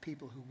notes on the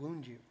people who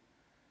wound you.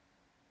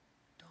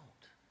 Don't.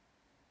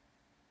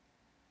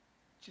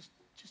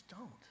 Just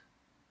don't.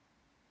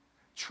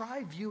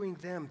 Try viewing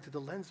them through the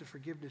lens of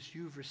forgiveness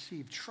you've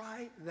received.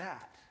 Try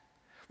that.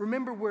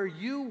 Remember where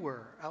you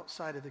were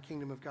outside of the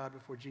kingdom of God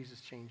before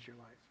Jesus changed your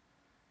life.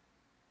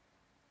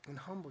 And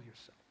humble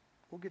yourself.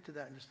 We'll get to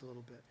that in just a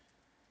little bit.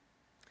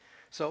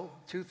 So,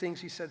 two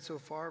things he said so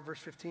far. Verse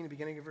 15, the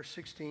beginning of verse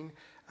 16.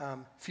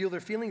 Feel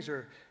their feelings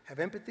or have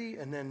empathy,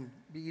 and then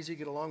be easy to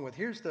get along with.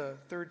 Here's the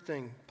third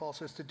thing Paul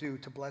says to do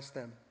to bless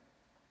them.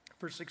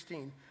 Verse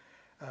 16.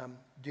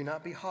 Do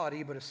not be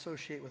haughty, but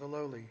associate with the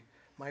lowly.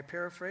 My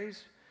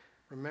paraphrase,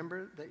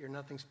 remember that you're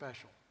nothing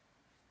special.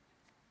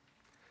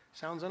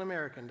 Sounds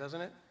un-American,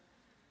 doesn't it?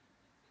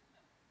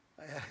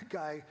 I had a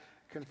guy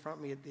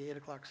confront me at the 8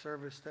 o'clock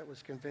service that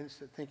was convinced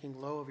that thinking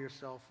low of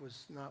yourself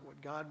was not what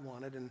God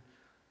wanted, and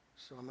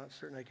so I'm not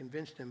certain I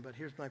convinced him, but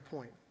here's my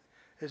point.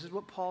 This is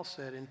what Paul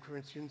said in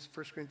 1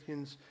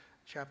 Corinthians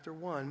chapter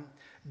 1,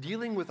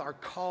 dealing with our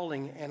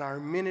calling and our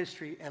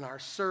ministry and our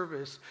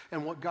service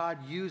and what God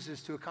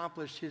uses to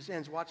accomplish his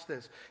ends. Watch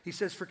this. He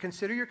says, for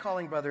consider your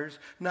calling, brothers.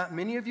 Not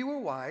many of you were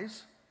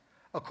wise,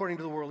 according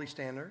to the worldly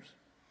standards.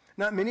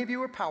 Not many of you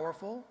were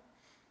powerful.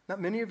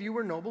 Not many of you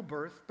were noble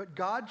birth. But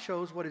God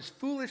chose what is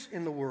foolish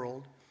in the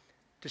world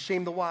to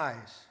shame the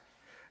wise.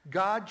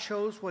 God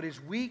chose what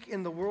is weak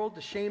in the world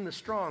to shame the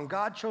strong.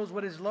 God chose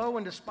what is low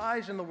and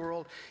despised in the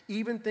world,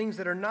 even things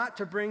that are not,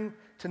 to bring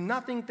to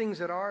nothing things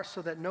that are,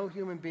 so that no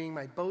human being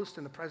might boast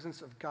in the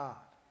presence of God.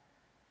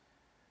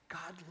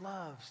 God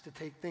loves to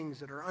take things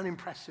that are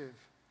unimpressive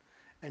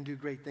and do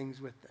great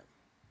things with them.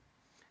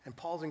 And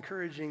Paul's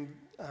encouraging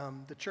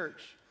the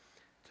church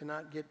to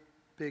not get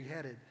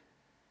big-headed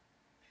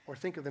or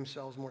think of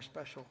themselves more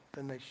special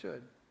than they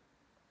should.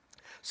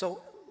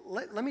 So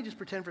let me just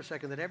pretend for a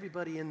second that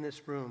everybody in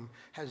this room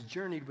has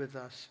journeyed with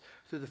us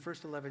through the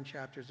first 11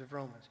 chapters of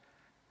Romans.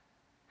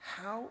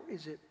 How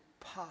is it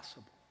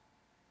possible,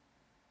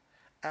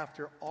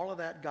 after all of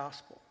that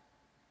gospel,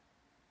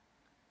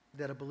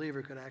 that a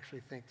believer could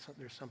actually think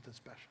there's something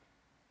special?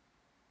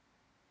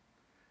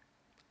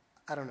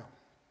 I don't know.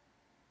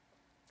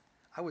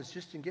 I was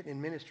just getting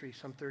in ministry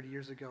some 30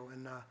 years ago,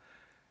 and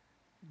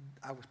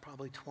I was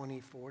probably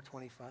 24,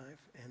 25,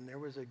 and there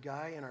was a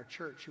guy in our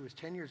church who was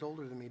 10 years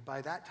older than me.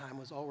 By that time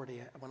was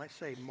already, when I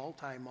say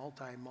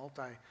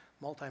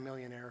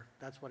multi-millionaire,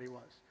 that's what he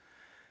was.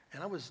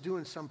 And I was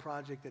doing some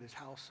project at his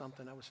house,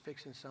 something, I was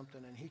fixing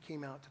something, and he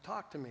came out to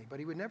talk to me, but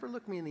he would never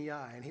look me in the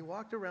eye, and he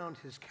walked around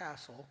his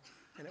castle,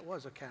 and it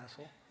was a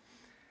castle,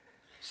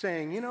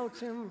 saying, you know,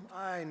 Tim,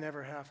 I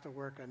never have to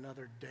work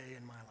another day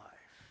in my life.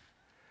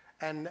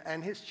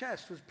 And his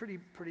chest was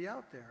pretty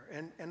out there.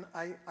 And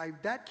I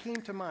that came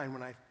to mind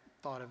when I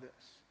thought of this.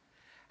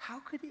 How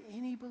could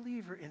any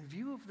believer, in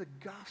view of the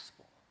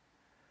gospel,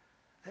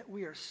 that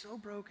we are so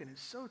broken and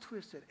so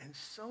twisted and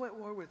so at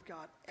war with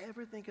God,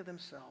 ever think of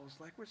themselves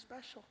like we're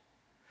special?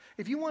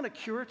 If you want a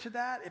cure to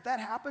that, if that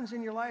happens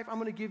in your life, I'm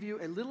going to give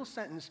you a little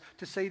sentence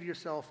to say to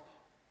yourself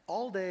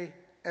all day,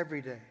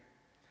 every day.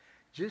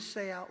 Just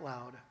say out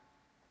loud,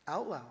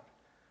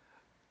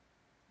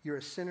 you're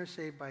a sinner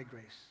saved by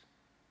grace.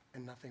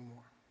 And nothing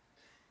more.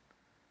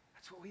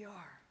 That's what we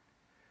are.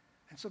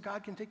 And so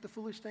God can take the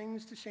foolish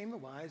things to shame the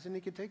wise, and he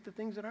can take the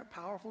things that aren't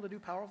powerful to do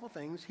powerful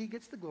things. He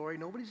gets the glory.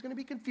 Nobody's going to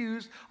be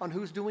confused on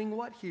who's doing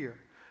what here.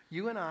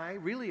 You and I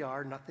really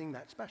are nothing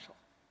that special.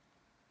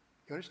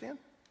 You understand?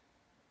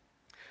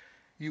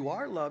 You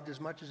are loved as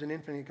much as an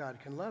infinite God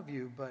can love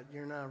you, but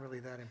you're not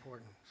really that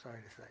important, sorry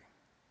to say.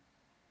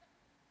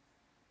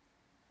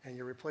 And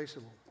you're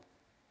replaceable.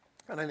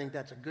 And I think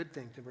that's a good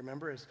thing to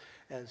remember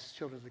as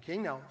children of the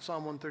King. Now,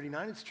 Psalm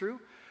 139, it's true.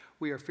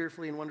 We are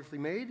fearfully and wonderfully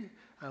made.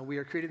 We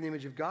are created in the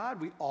image of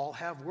God. We all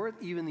have worth.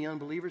 Even the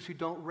unbelievers who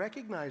don't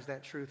recognize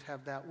that truth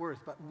have that worth.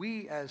 But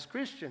we as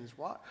Christians,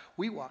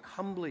 we walk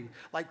humbly.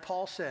 Like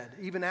Paul said,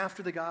 even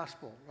after the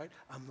gospel, right?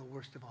 I'm the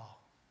worst of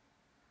all.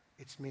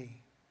 It's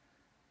me.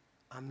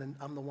 I'm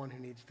the one who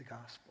needs the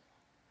gospel.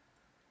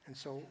 And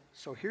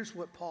so here's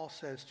what Paul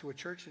says to a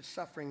church that's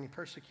suffering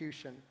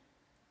persecution.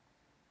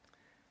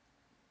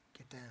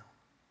 Get down.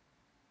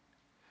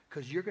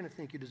 Because you're going to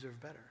think you deserve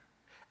better.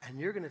 And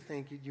you're going to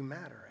think you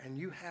matter. And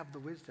you have the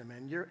wisdom.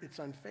 And it's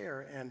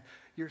unfair. And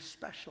you're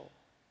special.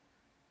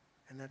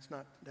 And that's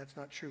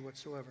not true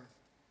whatsoever.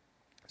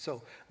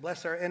 So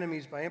bless our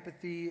enemies by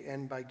empathy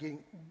and by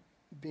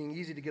being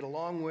easy to get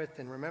along with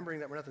and remembering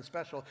that we're nothing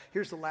special.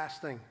 Here's the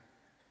last thing.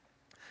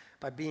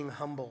 By being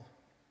humble.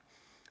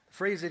 The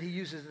phrase that he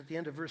uses at the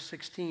end of verse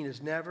 16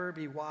 is never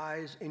be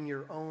wise in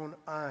your own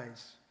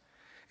eyes.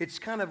 It's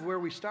kind of where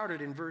we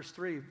started in verse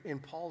 3 in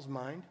Paul's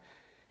mind.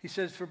 He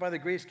says, for by the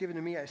grace given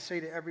to me, I say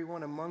to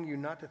everyone among you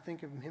not to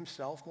think of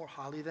himself more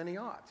highly than he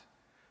ought,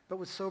 but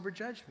with sober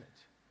judgment.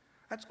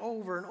 That's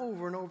over and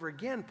over and over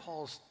again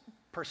Paul's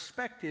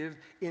perspective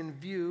in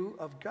view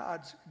of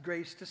God's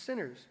grace to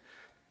sinners.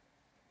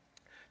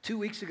 2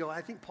 weeks ago,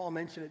 I think Paul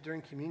mentioned it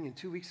during communion.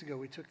 2 weeks ago,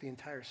 we took the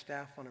entire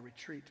staff on a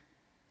retreat.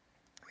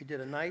 We did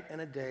a night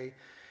and a day.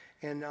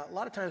 And a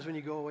lot of times when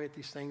you go away at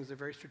these things, they're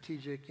very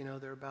strategic. You know,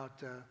 they're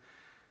about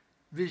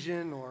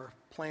vision or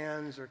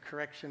plans or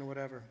correction or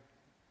whatever.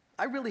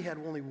 I really had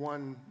only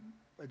one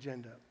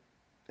agenda,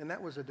 and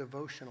that was a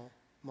devotional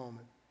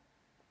moment.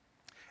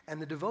 And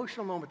the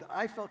devotional moment that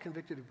I felt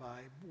convicted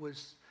by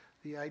was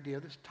the idea,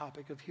 this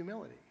topic of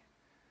humility.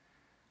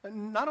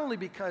 And not only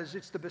because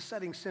it's the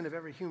besetting sin of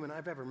every human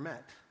I've ever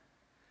met,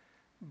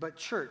 but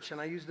church,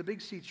 and I use the Big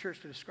C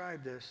church to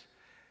describe this,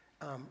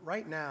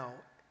 right now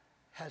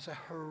has a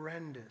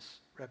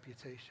horrendous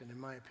reputation, in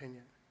my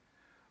opinion,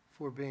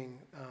 for being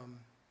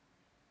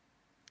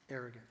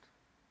arrogant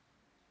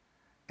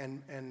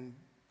and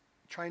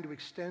trying to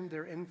extend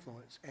their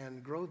influence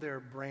and grow their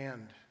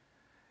brand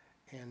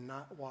and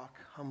not walk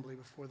humbly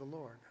before the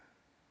Lord.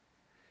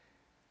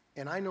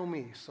 And I know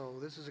me, so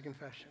this is a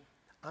confession.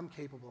 I'm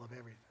capable of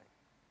everything.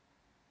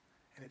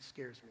 And it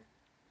scares me.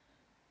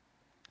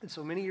 And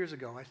so many years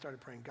ago, I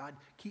started praying, God,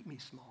 keep me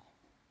small.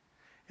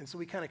 And so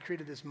we kind of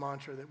created this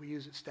mantra that we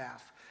use at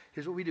staff.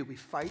 Here's what we do. We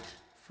fight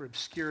for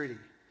obscurity.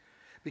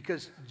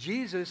 Because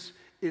Jesus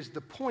is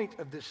the point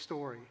of this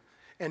story.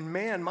 And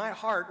man, my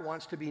heart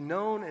wants to be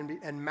known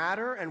and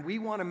matter, and we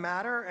want to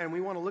matter, and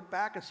we want to look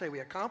back and say we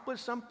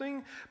accomplished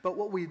something, but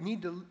what we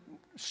need to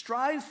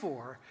strive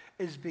for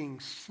is being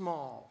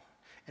small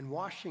and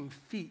washing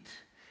feet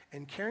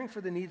and caring for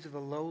the needs of the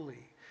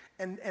lowly.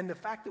 And the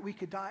fact that we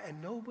could die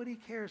and nobody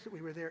cares that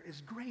we were there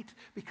is great,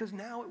 because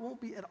now it won't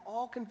be at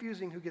all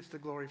confusing who gets the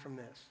glory from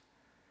this.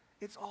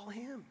 It's all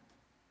him.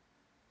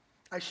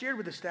 I shared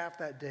with the staff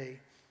that day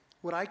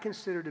what I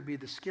consider to be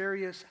the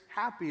scariest,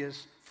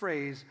 happiest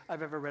phrase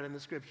I've ever read in the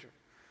scripture.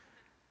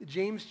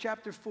 James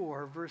chapter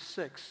 4, verse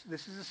 6.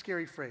 This is a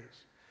scary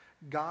phrase.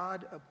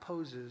 God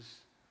opposes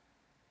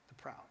the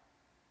proud.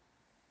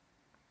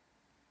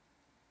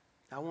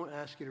 I won't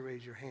ask you to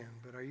raise your hand,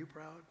 but are you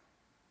proud?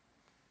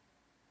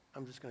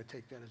 I'm just going to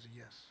take that as a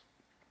yes.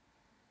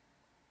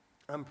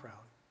 I'm proud.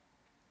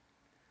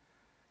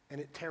 And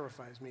it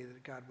terrifies me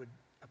that God would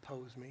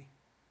oppose me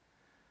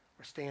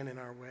or stand in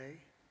our way.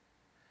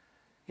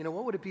 You know,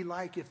 what would it be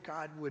like if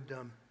God would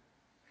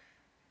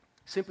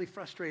simply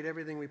frustrate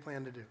everything we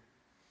plan to do?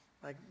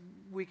 Like,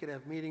 we could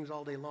have meetings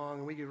all day long,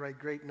 and we could write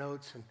great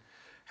notes and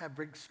have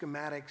big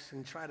schematics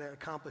and try to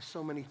accomplish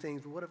so many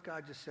things. But what if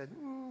God just said,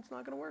 it's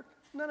not going to work?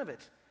 None of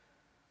it.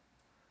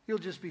 You'll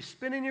just be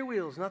spinning your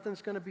wheels.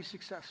 Nothing's going to be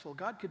successful.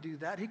 God could do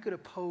that. He could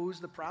oppose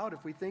the proud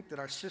if we think that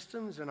our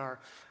systems and our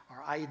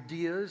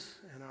ideas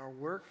and our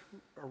work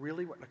are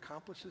really what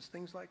accomplishes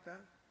things like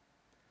that.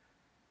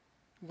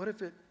 What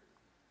if it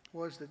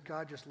was that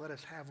God just let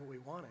us have what we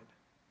wanted?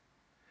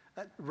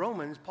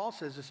 Romans, Paul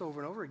says this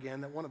over and over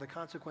again, that one of the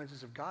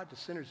consequences of God to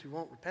sinners who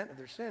won't repent of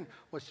their sin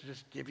was to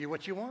just give you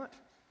what you want.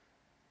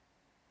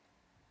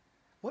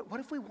 What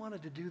if we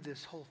wanted to do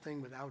this whole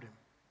thing without him?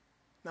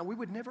 Now, we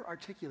would never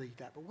articulate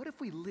that, but what if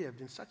we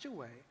lived in such a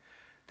way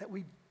that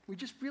we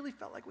just really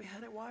felt like we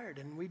had it wired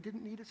and we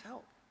didn't need his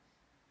help?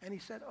 And he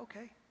said,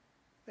 okay,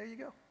 there you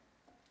go.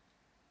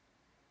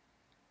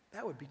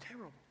 That would be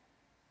terrible.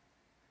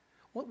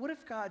 What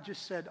if God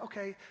just said,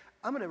 okay,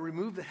 I'm going to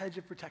remove the hedge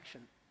of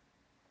protection?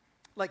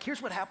 Like,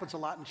 here's what happens a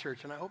lot in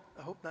church, and I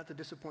hope not to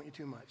disappoint you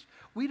too much.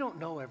 We don't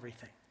know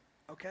everything,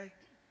 okay?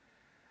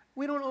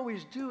 We don't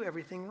always do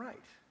everything right.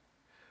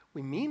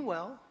 We mean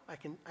well, I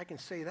can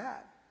say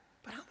that,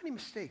 but how many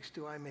mistakes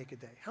do I make a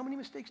day? How many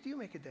mistakes do you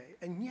make a day?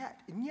 And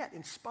yet,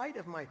 in spite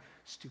of my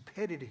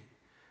stupidity,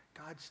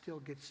 God still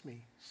gets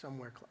me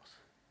somewhere close.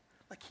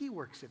 Like, he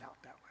works it out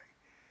that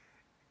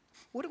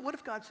way. What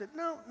if God said,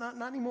 no,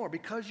 not anymore,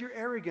 because you're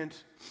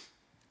arrogant,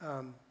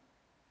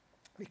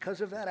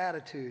 because of that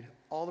attitude,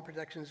 all the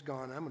protection's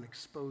gone, I'm going to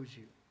expose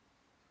you.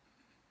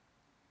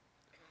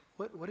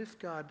 What if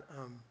God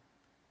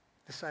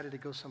decided to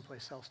go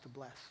someplace else to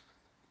bless?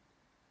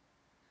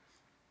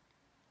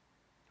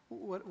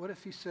 What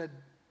if he said,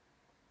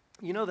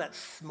 you know, that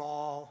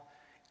small,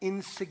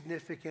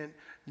 insignificant,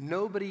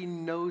 nobody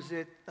knows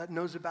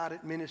about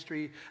it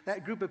ministry,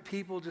 that group of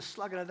people just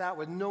slugging it out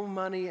with no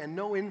money and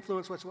no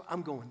influence whatsoever,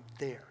 I'm going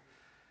there.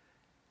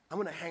 I'm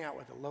going to hang out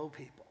with the low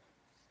people.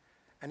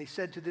 And he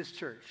said to this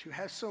church, who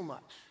has so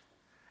much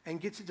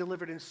and gets it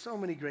delivered in so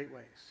many great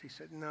ways, he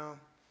said, no,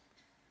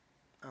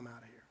 I'm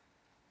out of here.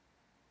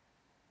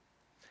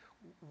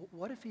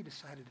 What if he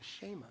decided to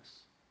shame us?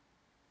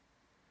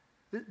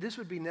 This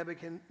would be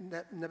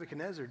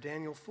Nebuchadnezzar,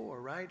 Daniel 4,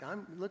 right?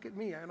 Look at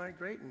me, aren't I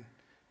great? And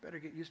better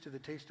get used to the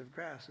taste of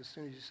grass as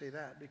soon as you say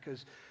that,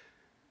 because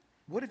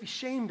what if he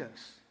shamed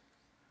us?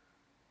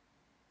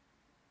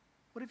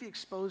 What if he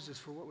exposed us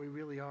for what we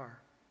really are?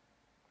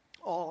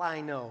 All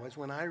I know is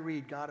when I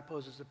read God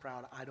opposes the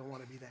proud, I don't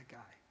want to be that guy.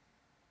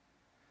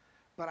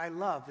 But I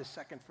love this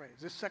second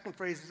phrase. This second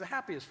phrase is the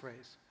happiest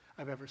phrase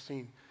I've ever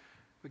seen.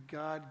 But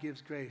God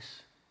gives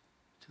grace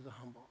to the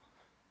humble.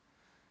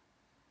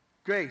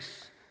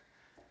 Grace.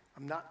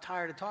 I'm not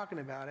tired of talking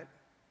about it.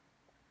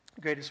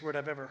 Greatest word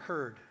I've ever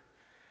heard.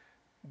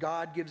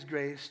 God gives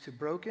grace to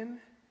broken,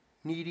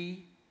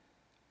 needy,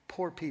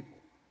 poor people.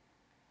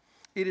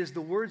 It is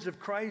the words of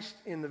Christ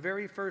in the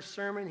very first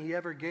sermon he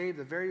ever gave,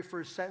 the very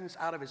first sentence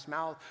out of his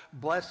mouth.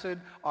 Blessed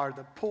are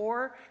the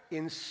poor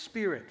in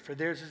spirit, for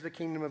theirs is the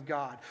kingdom of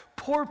God.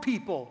 Poor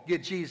people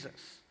get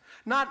Jesus.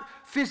 Not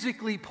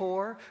physically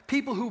poor,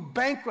 people who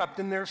bankrupt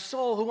in their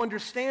soul, who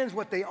understands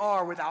what they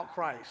are without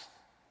Christ.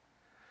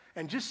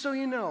 And just so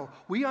you know,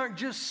 we aren't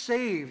just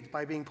saved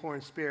by being poor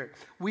in spirit.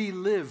 We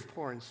live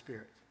poor in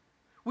spirit.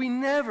 We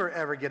never,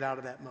 ever get out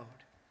of that mode.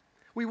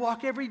 We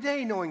walk every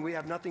day knowing we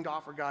have nothing to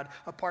offer God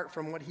apart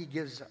from what he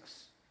gives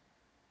us.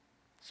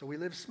 So we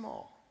live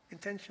small,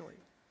 intentionally.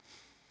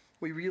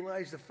 We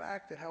realize the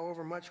fact that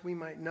however much we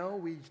might know,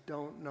 we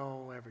don't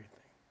know everything.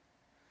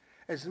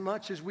 As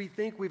much as we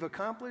think we've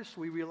accomplished,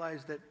 we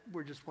realize that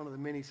we're just one of the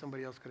many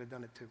somebody else could have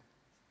done it too.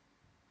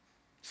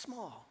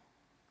 Small.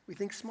 We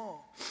think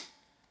small.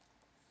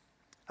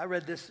 I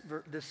read this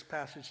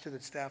passage to the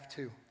staff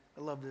too.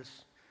 I love this.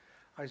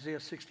 Isaiah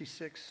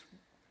 66,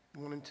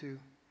 1 and 2.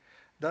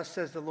 Thus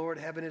says the Lord,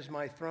 heaven is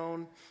my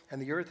throne,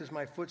 and the earth is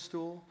my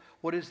footstool.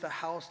 What is the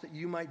house that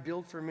you might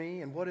build for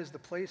me, and what is the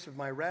place of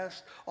my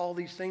rest? All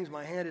these things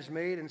my hand has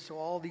made, and so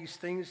all these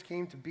things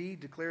came to be,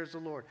 declares the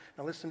Lord.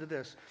 Now listen to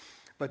this.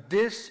 But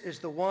this is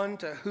the one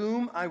to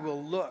whom I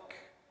will look,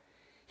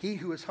 he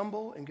who is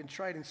humble and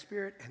contrite in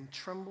spirit and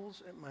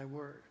trembles at my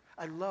word.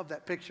 I love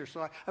that picture.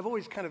 So I've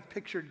always kind of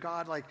pictured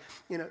God like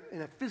in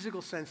a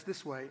physical sense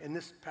this way, in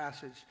this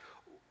passage.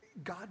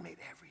 God made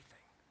everything.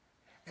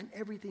 And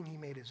everything he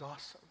made is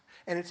awesome.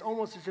 And it's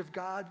almost as if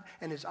God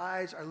and his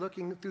eyes are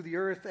looking through the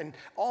earth and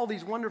all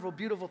these wonderful,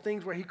 beautiful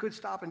things where he could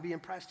stop and be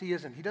impressed. He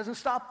isn't. He doesn't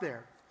stop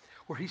there.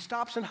 Where he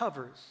stops and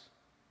hovers.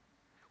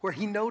 Where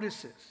he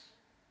notices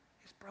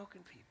his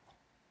broken people.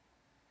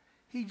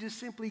 He just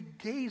simply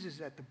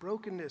gazes at the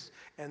brokenness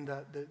and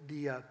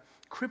the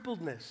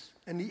crippledness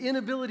and the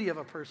inability of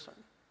a person.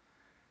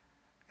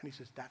 And he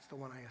says, that's the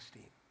one I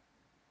esteem.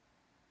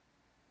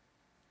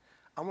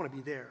 I want to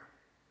be there.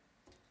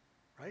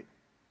 right?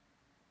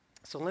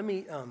 So let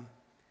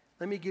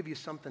me give you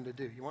something to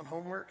do. You want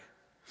homework?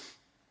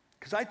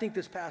 Because I think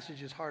this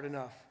passage is hard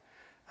enough.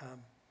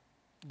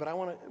 But I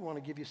want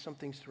to give you some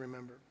things to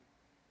remember.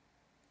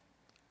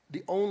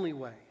 The only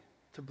way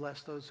to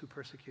bless those who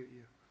persecute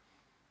you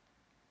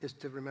is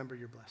to remember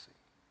your blessing.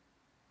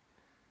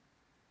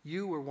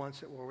 You were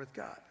once at war with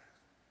God.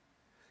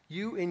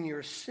 You in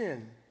your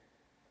sin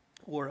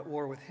were at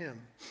war with him.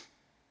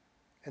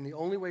 And the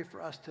only way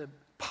for us to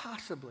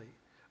possibly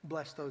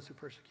bless those who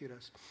persecute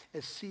us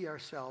is see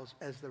ourselves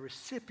as the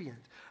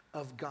recipient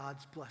of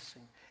God's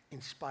blessing in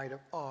spite of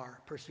our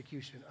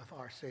persecution of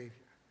our Savior.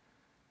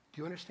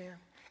 Do you understand?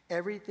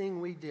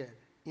 Everything we did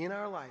in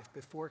our life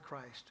before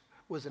Christ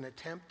was an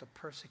attempt to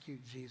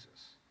persecute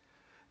Jesus,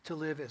 to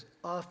live as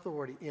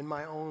authority in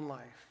my own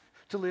life,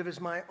 to live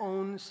as my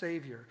own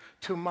Savior,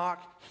 to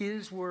mock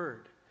his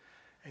word.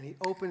 And he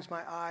opens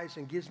my eyes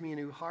and gives me a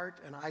new heart,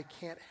 and I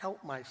can't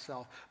help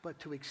myself but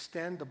to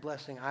extend the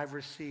blessing I've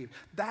received.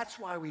 That's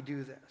why we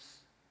do this.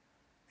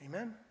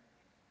 Amen?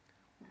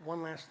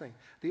 One last thing.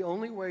 The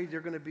only way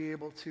you're going to be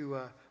able to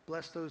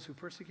bless those who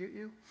persecute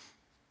you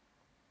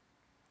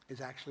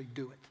is actually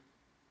do it.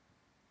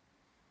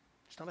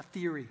 It's not a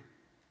theory.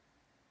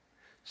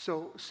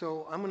 So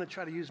I'm going to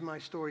try to use my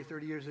story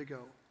 30 years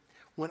ago.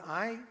 When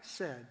I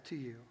said to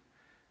you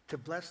to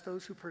bless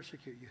those who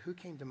persecute you, who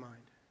came to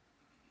mind?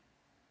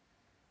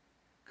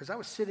 Because I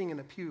was sitting in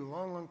a pew a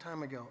long, long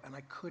time ago, and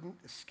I couldn't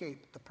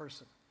escape the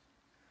person.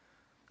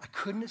 I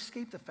couldn't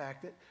escape the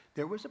fact that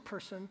there was a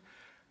person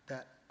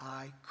that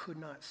I could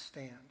not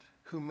stand,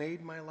 who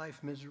made my life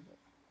miserable.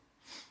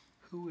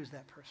 Who is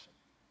that person?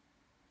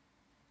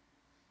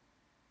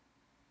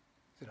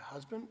 Is it a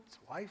husband? Is it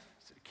a wife?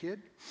 Is it a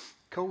kid?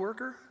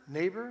 Coworker?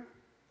 Neighbor?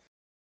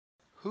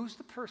 Who's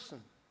the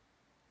person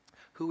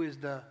who is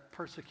the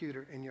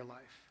persecutor in your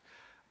life?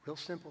 Real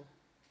simple.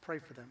 Pray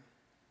for them.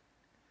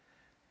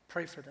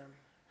 Pray for them.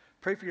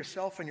 Pray for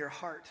yourself and your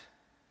heart.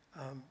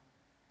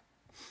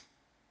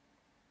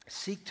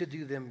 Seek to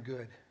do them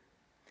good.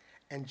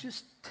 And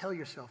just tell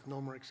yourself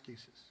no more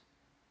excuses.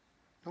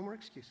 No more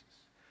excuses.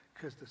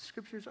 Because the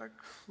scriptures are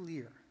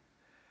clear.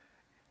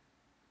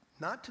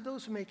 Not to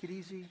those who make it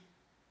easy,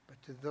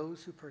 but to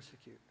those who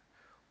persecute,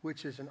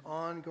 which is an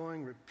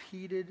ongoing,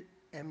 repeated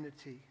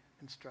enmity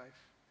and strife.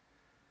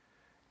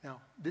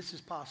 Now, this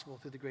is possible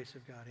through the grace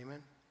of God.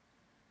 Amen?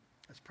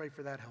 Let's pray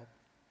for that help.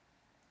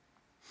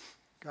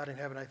 God in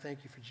heaven, I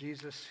thank you for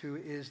Jesus, who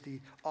is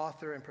the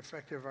author and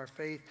perfecter of our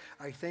faith.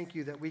 I thank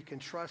you that we can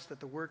trust that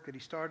the work that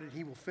he started,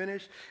 he will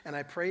finish. And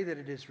I pray that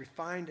it is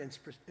refined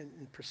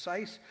and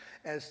precise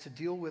as to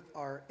deal with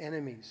our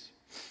enemies,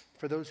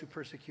 for those who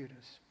persecute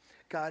us.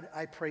 God,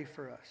 I pray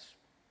for us.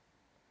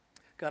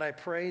 God, I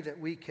pray that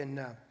we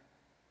can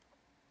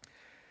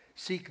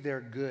seek their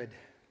good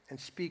and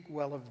speak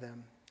well of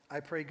them.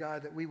 I pray,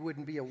 God, that we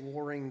wouldn't be a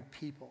warring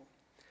people.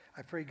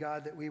 I pray,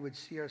 God, that we would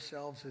see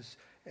ourselves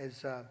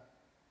as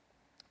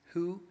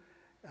who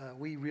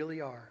we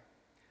really are,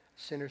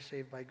 sinners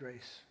saved by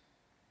grace.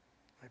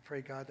 I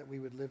pray, God, that we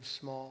would live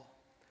small,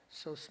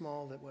 so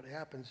small that what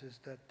happens is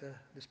that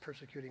this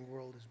persecuting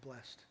world is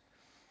blessed.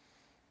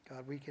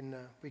 God, we can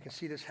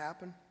see this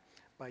happen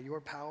by your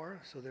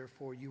power, so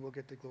therefore you will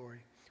get the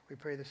glory. We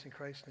pray this in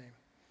Christ's name.